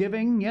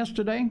Thanksgiving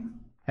yesterday?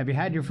 Have you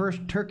had your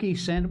first turkey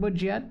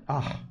sandwich yet?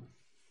 Oh,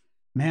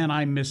 man,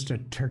 I missed a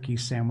turkey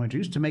sandwich. I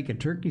used to make a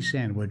turkey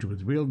sandwich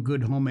with real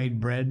good homemade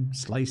bread,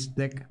 sliced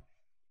thick.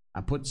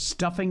 I put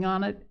stuffing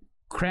on it,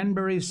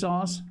 cranberry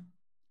sauce,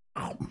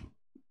 a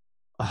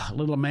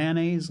little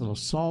mayonnaise, a little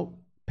salt,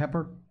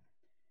 pepper.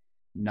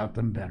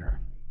 Nothing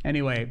better.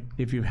 Anyway,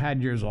 if you've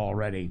had yours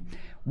already,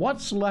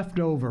 what's left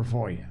over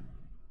for you?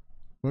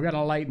 We're going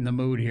to lighten the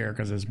mood here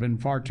because it's been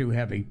far too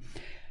heavy.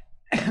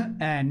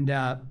 And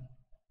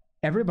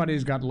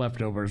everybody's got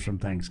leftovers from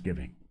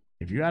Thanksgiving.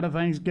 If you had a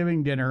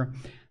Thanksgiving dinner,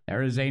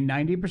 there is a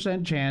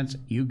 90% chance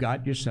you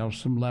got yourself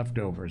some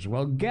leftovers.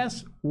 Well,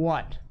 guess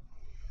what?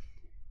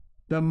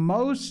 The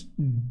most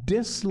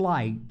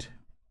disliked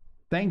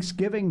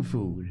Thanksgiving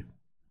food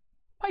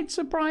might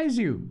surprise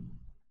you.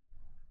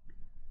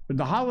 With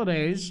the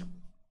holidays,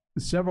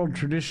 several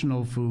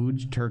traditional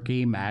foods,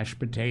 turkey, mashed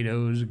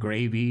potatoes,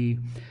 gravy,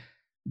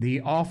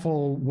 the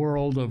awful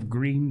world of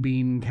green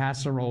bean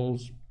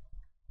casseroles,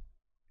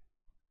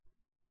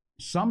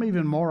 some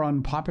even more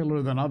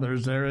unpopular than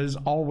others. There is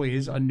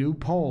always a new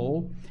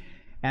poll,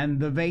 and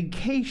The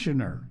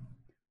Vacationer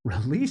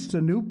released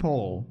a new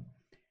poll,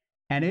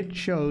 and it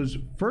shows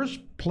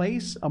first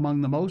place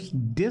among the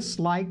most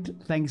disliked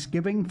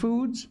Thanksgiving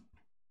foods,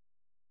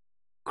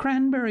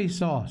 cranberry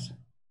sauce.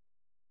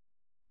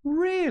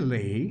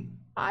 Really?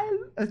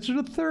 It's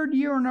the third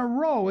year in a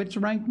row it's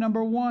ranked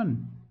number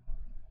one.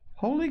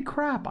 Holy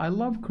crap, I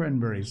love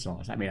cranberry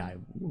sauce. I mean, I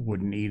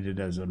wouldn't eat it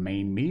as a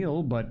main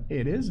meal, but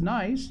it is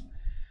nice.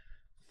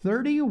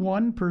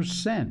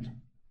 31%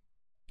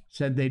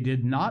 said they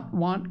did not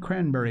want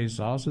cranberry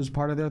sauce as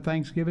part of their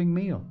Thanksgiving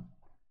meal.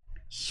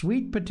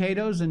 Sweet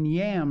potatoes and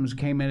yams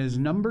came in as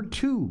number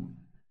two,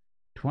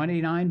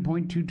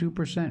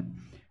 29.22%.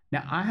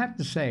 Now, I have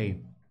to say,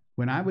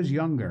 when I was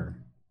younger,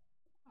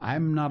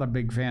 I'm not a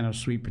big fan of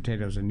sweet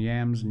potatoes and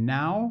yams.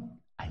 Now,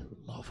 I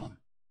love them.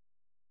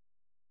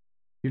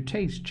 Your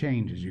taste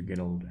changes as you get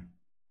older.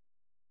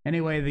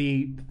 Anyway,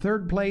 the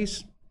third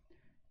place,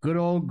 good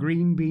old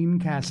green bean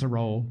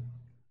casserole.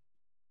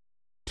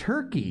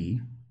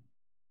 Turkey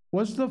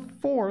was the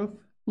fourth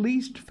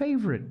least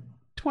favorite,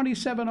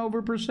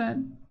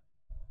 27%.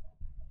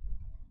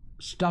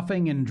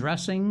 Stuffing and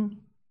dressing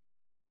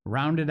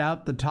rounded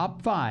out the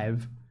top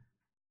five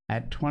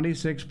at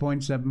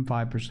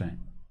 26.75%.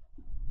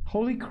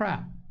 Holy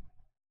crap.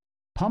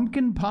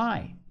 Pumpkin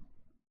pie,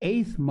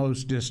 eighth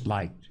most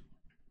disliked.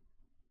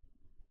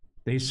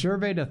 They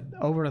surveyed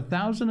over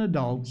 1,000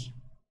 adults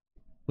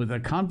with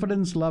a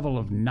confidence level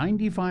of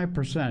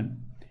 95%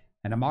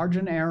 and a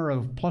margin error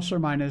of plus or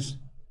minus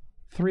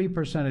 3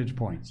 percentage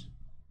points.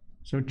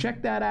 So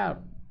check that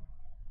out.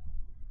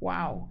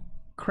 Wow.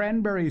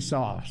 Cranberry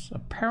sauce.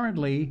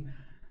 Apparently,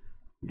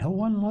 no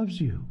one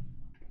loves you.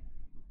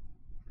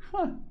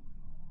 Huh.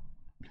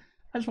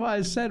 That's why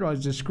I said when I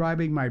was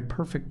describing my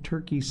perfect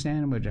turkey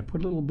sandwich, I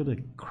put a little bit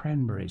of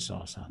cranberry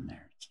sauce on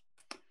there.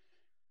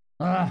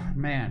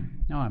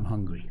 Man, now I'm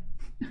hungry.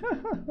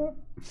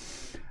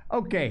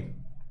 Okay.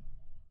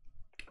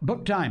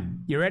 Book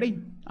time. You ready?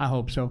 I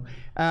hope so.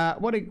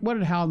 What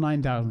did Hal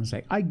 9000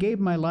 say? I gave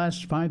my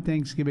last 5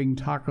 Thanksgiving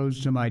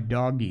tacos to my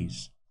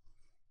doggies.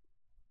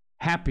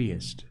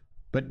 Happiest.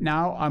 But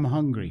now I'm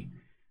hungry.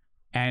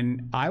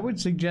 And I would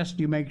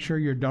suggest you make sure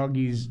your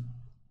doggies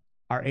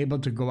are able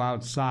to go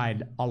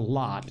outside a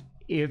lot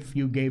if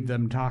you gave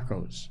them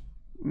tacos.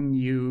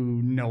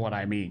 You know what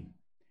I mean.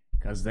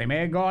 Because they may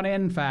have gone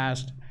in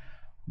fast,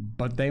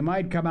 but they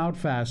might come out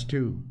fast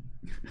too.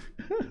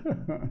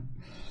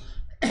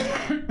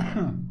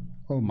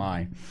 Oh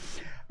my.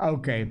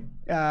 Okay.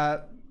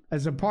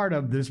 As a part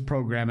of this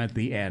program at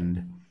the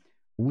end,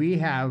 we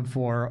have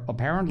for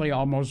apparently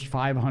almost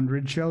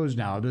 500 shows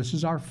now. This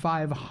is our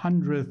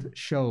 500th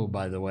show,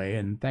 by the way,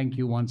 and thank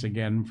you once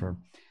again for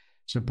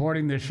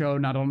supporting the show,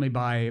 not only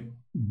by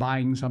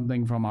buying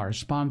something from our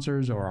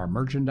sponsors or our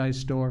merchandise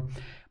store,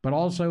 but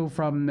also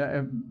from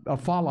a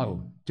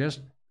follow,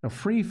 just a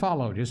free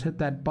follow. Just hit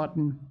that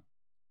button.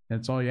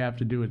 That's all you have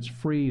to do. It's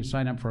free. You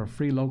sign up for a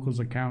free Locals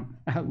account.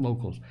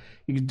 Locals.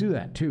 You can do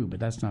that too,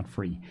 but that's not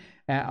free.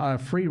 A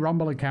free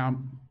Rumble account.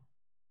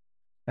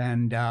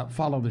 And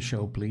follow the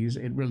show, please.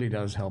 It really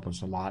does help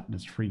us a lot, and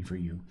it's free for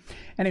you.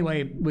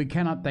 Anyway, we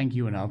cannot thank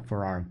you enough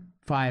for our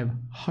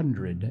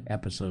 500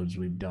 episodes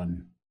we've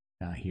done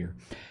here.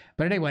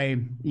 But anyway,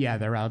 yeah,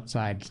 they're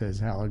outside, says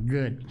Helen.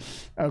 Good.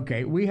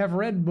 Okay, we have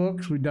read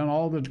books. We've done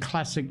all the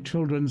classic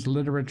children's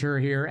literature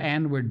here,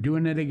 and we're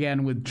doing it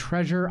again with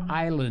Treasure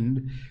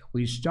Island.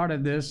 We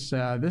started this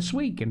this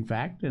week, in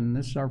fact, and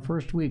this is our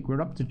first week.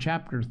 We're up to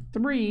chapter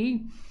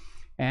 3,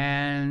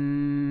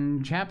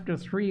 and chapter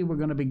 3 we're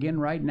going to begin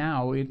right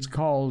now. It's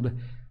called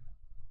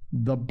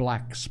The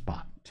Black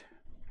Spot.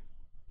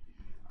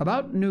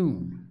 About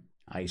noon,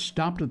 I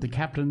stopped at the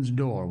captain's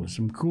door with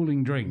some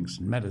cooling drinks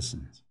and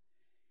medicines.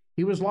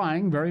 He was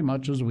lying very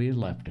much as we had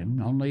left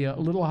him, only a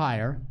little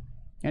higher,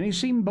 and he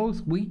seemed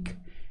both weak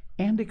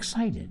and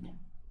excited.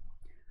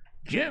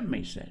 "Jim,"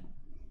 he said,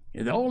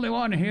 "you're the only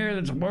one here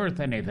that's worth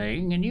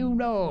anything, and you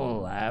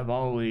know I've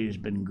always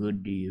been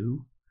good to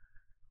you.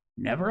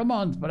 Never a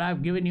month but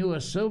I've given you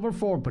a silver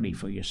fourpenny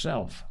for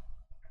yourself.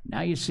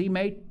 Now you see,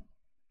 mate,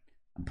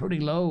 I'm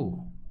pretty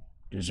low,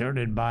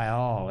 deserted by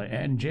all,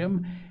 and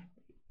Jim,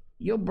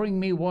 you'll bring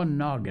me 1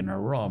 noggin of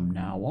rum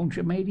now, won't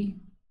you, matey?"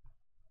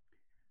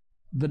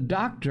 "The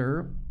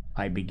doctor,"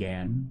 I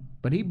began,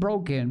 but he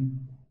broke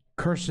in,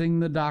 cursing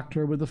the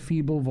doctor with a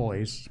feeble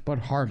voice, but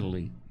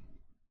heartily.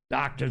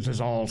 "Doctors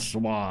is all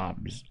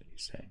swabs," he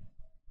said.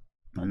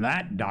 "And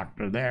that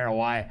doctor there,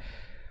 why,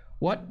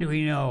 what do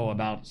he know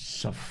about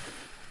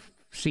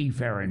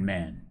seafaring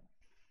men?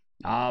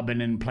 I've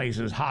been in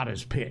places hot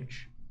as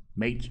pitch,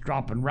 mates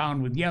dropping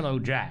round with Yellow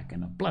Jack,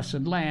 and a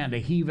blessed land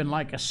a-heaving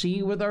like a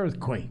sea with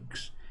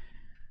earthquakes.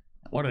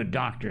 What do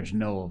doctors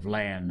know of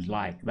lands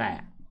like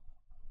that?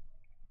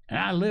 And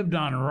I lived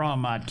on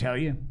rum, I tell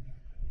you.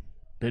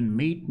 Been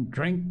meat and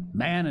drink,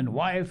 man and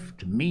wife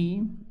to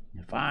me.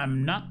 If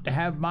I'm not to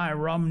have my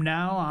rum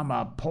now, I'm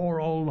a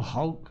poor old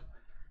hulk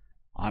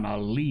on a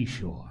lee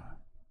shore.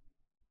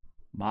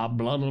 My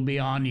blood'll be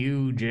on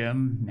you,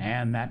 Jim,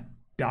 and that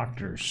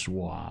doctor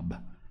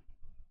swab."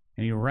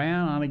 And he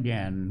ran on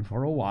again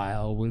for a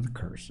while with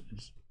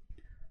curses.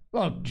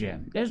 "Look,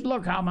 Jim, just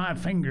look how my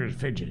fingers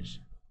fidgets,"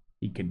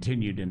 he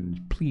continued in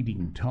a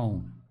pleading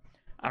tone.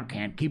 "I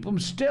can't keep 'em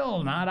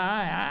still, not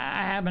I.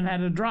 I haven't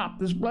had a drop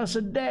this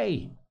blessed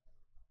day.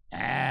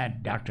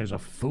 Doctor's a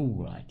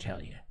fool, I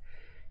tell you.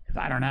 If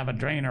I don't have a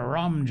drain of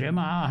rum, Jim,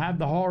 I'll have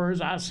the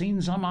horrors. I've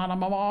seen some on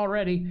 'em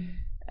already.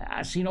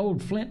 I seen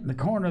old Flint in the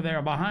corner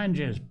there behind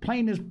you, as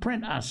plain as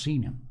print. I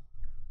seen him.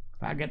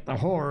 If I get the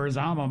horrors,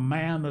 I'm a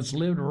man that's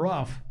lived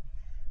rough.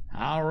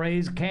 I'll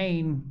raise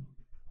Cain.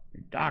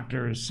 The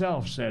doctor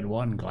himself said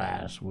 1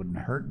 glass wouldn't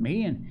hurt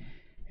me, and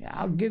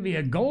I'll give you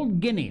a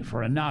gold guinea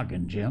for a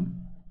noggin, Jim."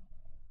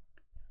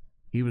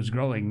 He was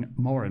growing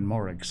more and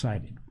more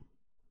excited,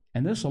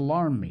 and this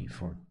alarmed me,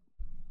 for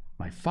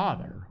my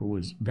father, who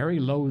was very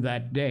low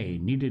that day,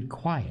 needed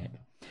quiet.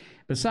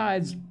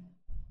 Besides,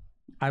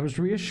 I was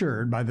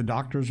reassured by the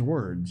doctor's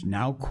words,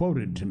 now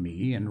quoted to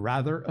me, and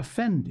rather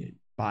offended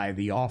by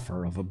the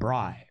offer of a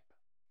bribe.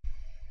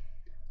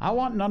 "I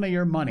want none of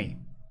your money,"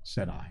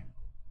 said I.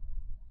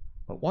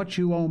 "But what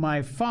you owe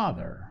my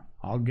father,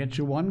 I'll get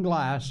you one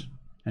glass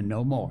and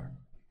no more."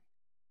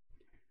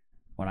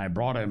 When I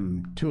brought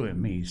him to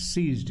him, he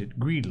seized it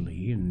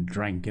greedily and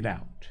drank it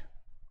out.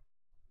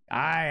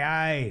 "Aye,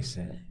 aye,"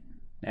 said,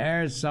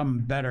 "there's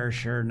some better,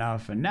 sure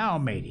enough. And now,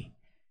 matey,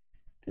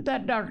 did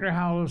that Dr.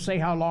 Howell say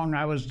how long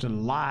I was to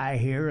lie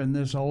here in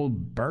this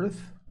old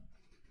berth?"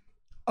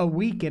 "A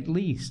week at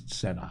least,"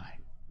 said I.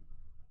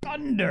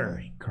 "Thunder!"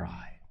 he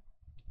cried.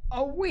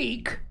 "A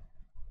week?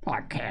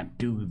 I can't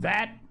do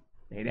that.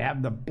 They'd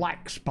have the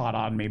black spot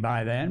on me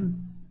by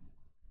then.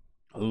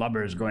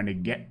 Lubbers going to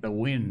get the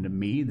wind of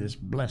me this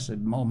blessed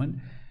moment.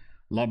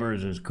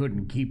 Lubbers as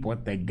couldn't keep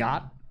what they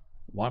got.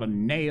 What a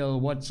nail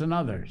what's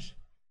another's.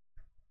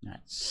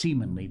 That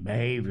seamanly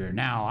behavior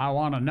now, I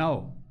want to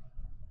know.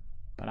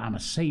 But I'm a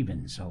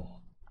saving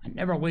soul. I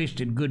never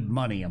wasted good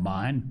money of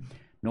mine,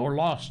 nor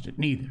lost it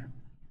neither.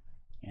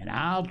 And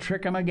I'll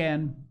trick 'em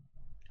again.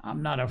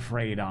 I'm not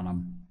afraid on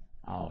 'em.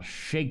 I'll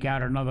shake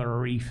out another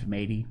reef,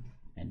 matey,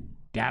 and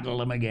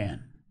daddle 'em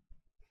again."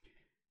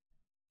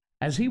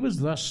 As he was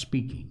thus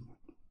speaking,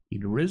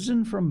 he'd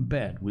risen from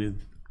bed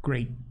with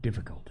great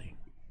difficulty,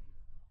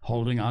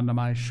 holding onto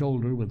my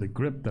shoulder with a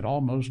grip that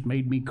almost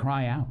made me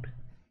cry out,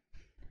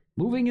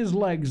 moving his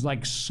legs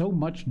like so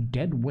much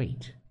dead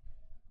weight.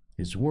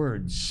 His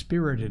words,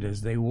 spirited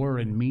as they were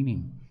in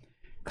meaning,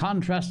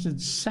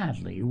 contrasted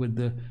sadly with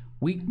the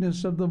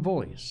weakness of the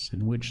voice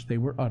in which they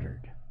were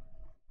uttered.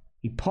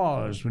 He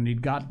paused when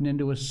he'd gotten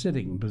into a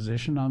sitting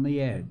position on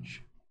the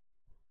edge.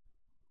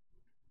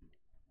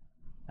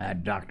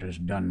 "That doctor's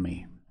done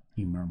me,"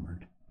 he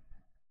murmured.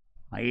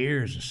 "My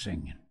ears are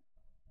singing.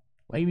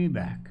 Lay me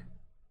back."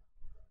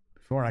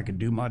 Before I could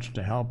do much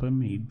to help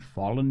him, he'd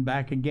fallen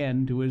back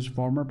again to his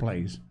former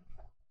place,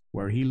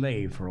 where he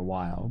lay for a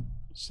while,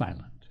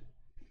 silent.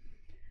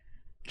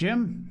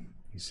 "Jim,"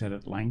 he said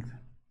at length,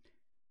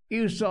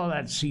 "you saw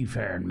that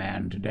seafaring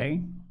man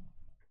today?"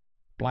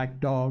 "Black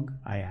Dog?"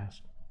 I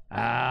asked.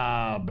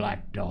 "Ah,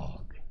 Black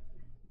Dog.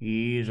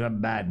 He's a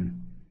bad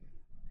 'un.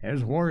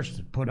 There's worse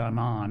that put him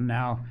on.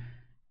 Now,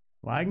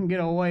 if I can get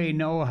away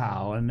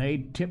nohow, and they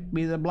tip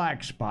me the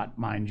black spot,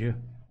 mind you,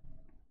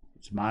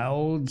 it's my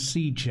old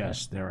sea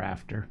chest they're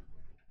after.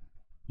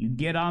 You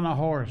get on a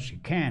horse, you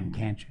can't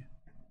you?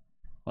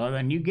 Well,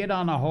 then you get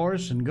on a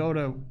horse and go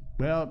to,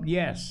 well,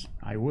 yes,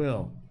 I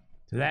will,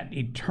 to that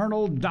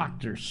eternal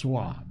doctor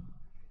swab.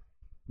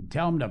 And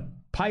tell him to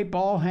pipe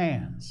all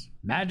hands,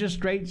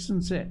 magistrates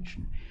and sich,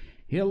 and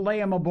he'll lay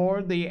 'em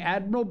aboard the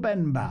Admiral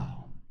Benbow.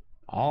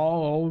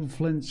 All old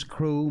Flint's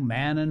crew,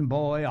 man and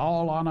boy,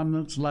 all on 'em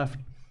that's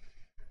left.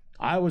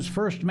 I was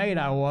first mate,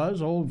 I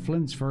was, old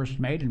Flint's first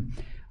mate, and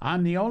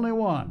I'm the only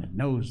one that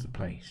knows the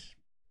place.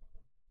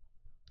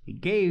 He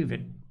gave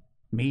it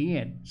me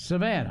at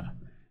Savannah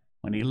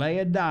when he lay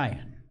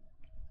a-dying,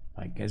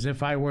 like as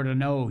if I were to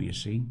know, you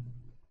see.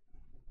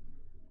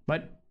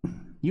 But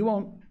you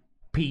won't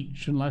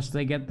peach unless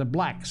they get the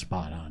black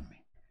spot on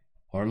me,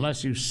 or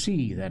unless you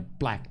see that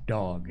Black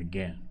Dog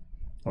again.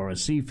 Or a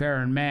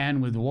seafaring man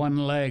with one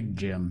leg,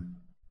 Jim.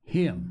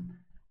 Him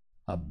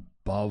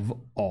above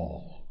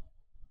all."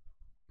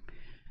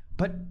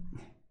 "But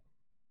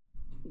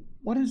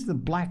what is the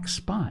black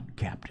spot,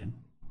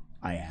 Captain?"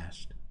 I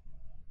asked.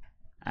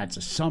 "That's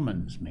a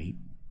summons, mate.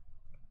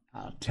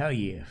 I'll tell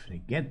ye if they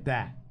get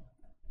that.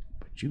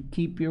 But you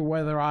keep your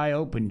weather eye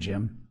open,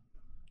 Jim.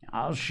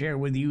 I'll share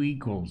with you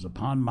equals,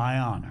 upon my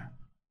honor."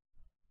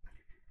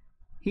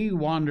 He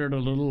wandered a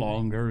little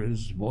longer,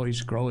 his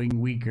voice growing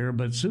weaker,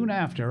 but soon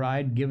after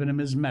I'd given him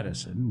his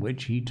medicine,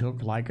 which he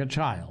took like a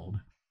child,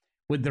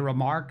 with the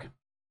remark,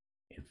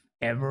 "If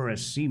ever a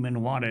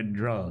seaman wanted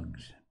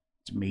drugs,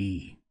 it's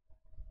me."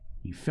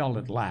 He fell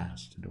at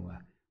last into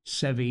a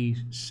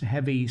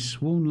heavy,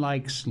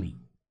 swoon-like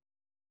sleep,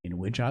 in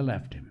which I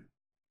left him.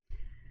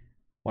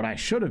 What I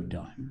should have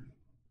done,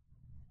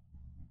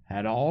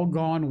 had all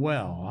gone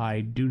well,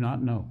 I do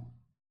not know.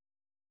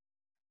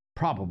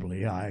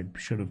 Probably I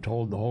should have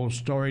told the whole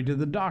story to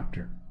the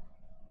doctor,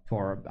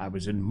 for I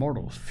was in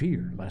mortal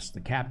fear lest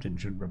the captain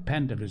should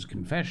repent of his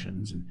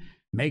confessions and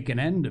make an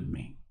end of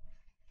me.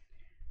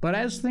 But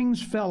as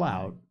things fell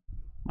out,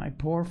 my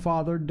poor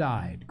father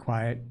died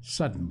quite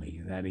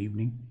suddenly that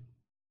evening,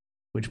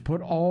 which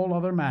put all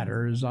other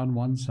matters on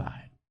one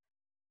side.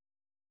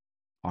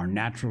 Our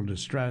natural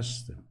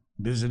distress, the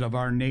visit of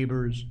our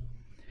neighbors,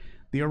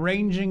 the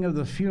arranging of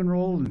the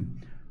funeral,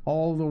 and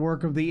all the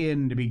work of the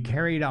inn to be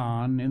carried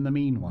on in the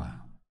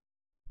meanwhile,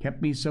 kept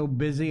me so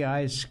busy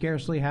I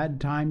scarcely had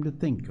time to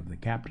think of the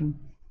captain,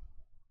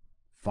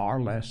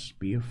 far less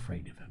be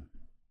afraid of him.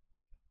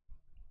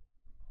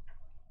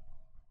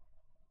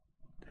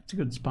 That's a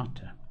good spot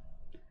to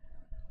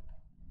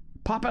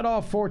pop it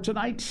off for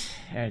tonight,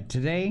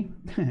 today.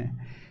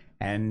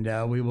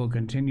 And we will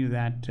continue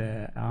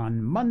that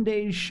on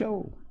Monday's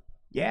show.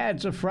 Yeah,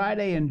 it's a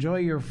Friday. Enjoy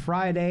your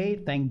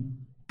Friday. Thank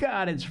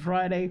God it's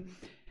Friday.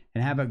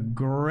 And have a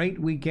great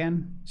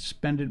weekend.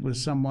 Spend it with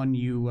someone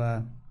you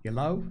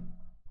love,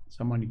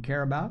 someone you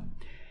care about.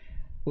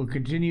 We'll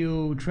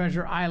continue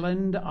Treasure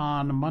Island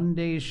on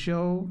Monday's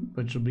show,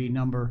 which will be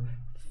number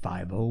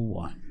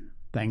 501.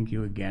 Thank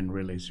you again,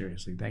 really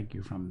seriously. Thank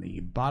you from the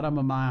bottom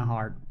of my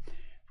heart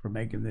for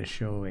making this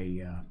show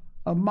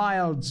a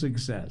mild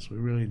success. We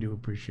really do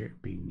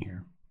appreciate being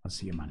here. I'll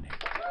see you Monday.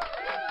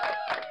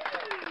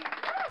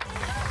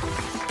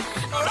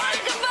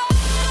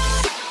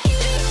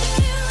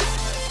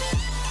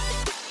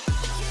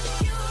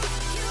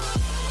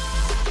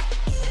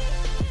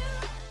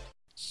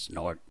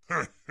 Snort.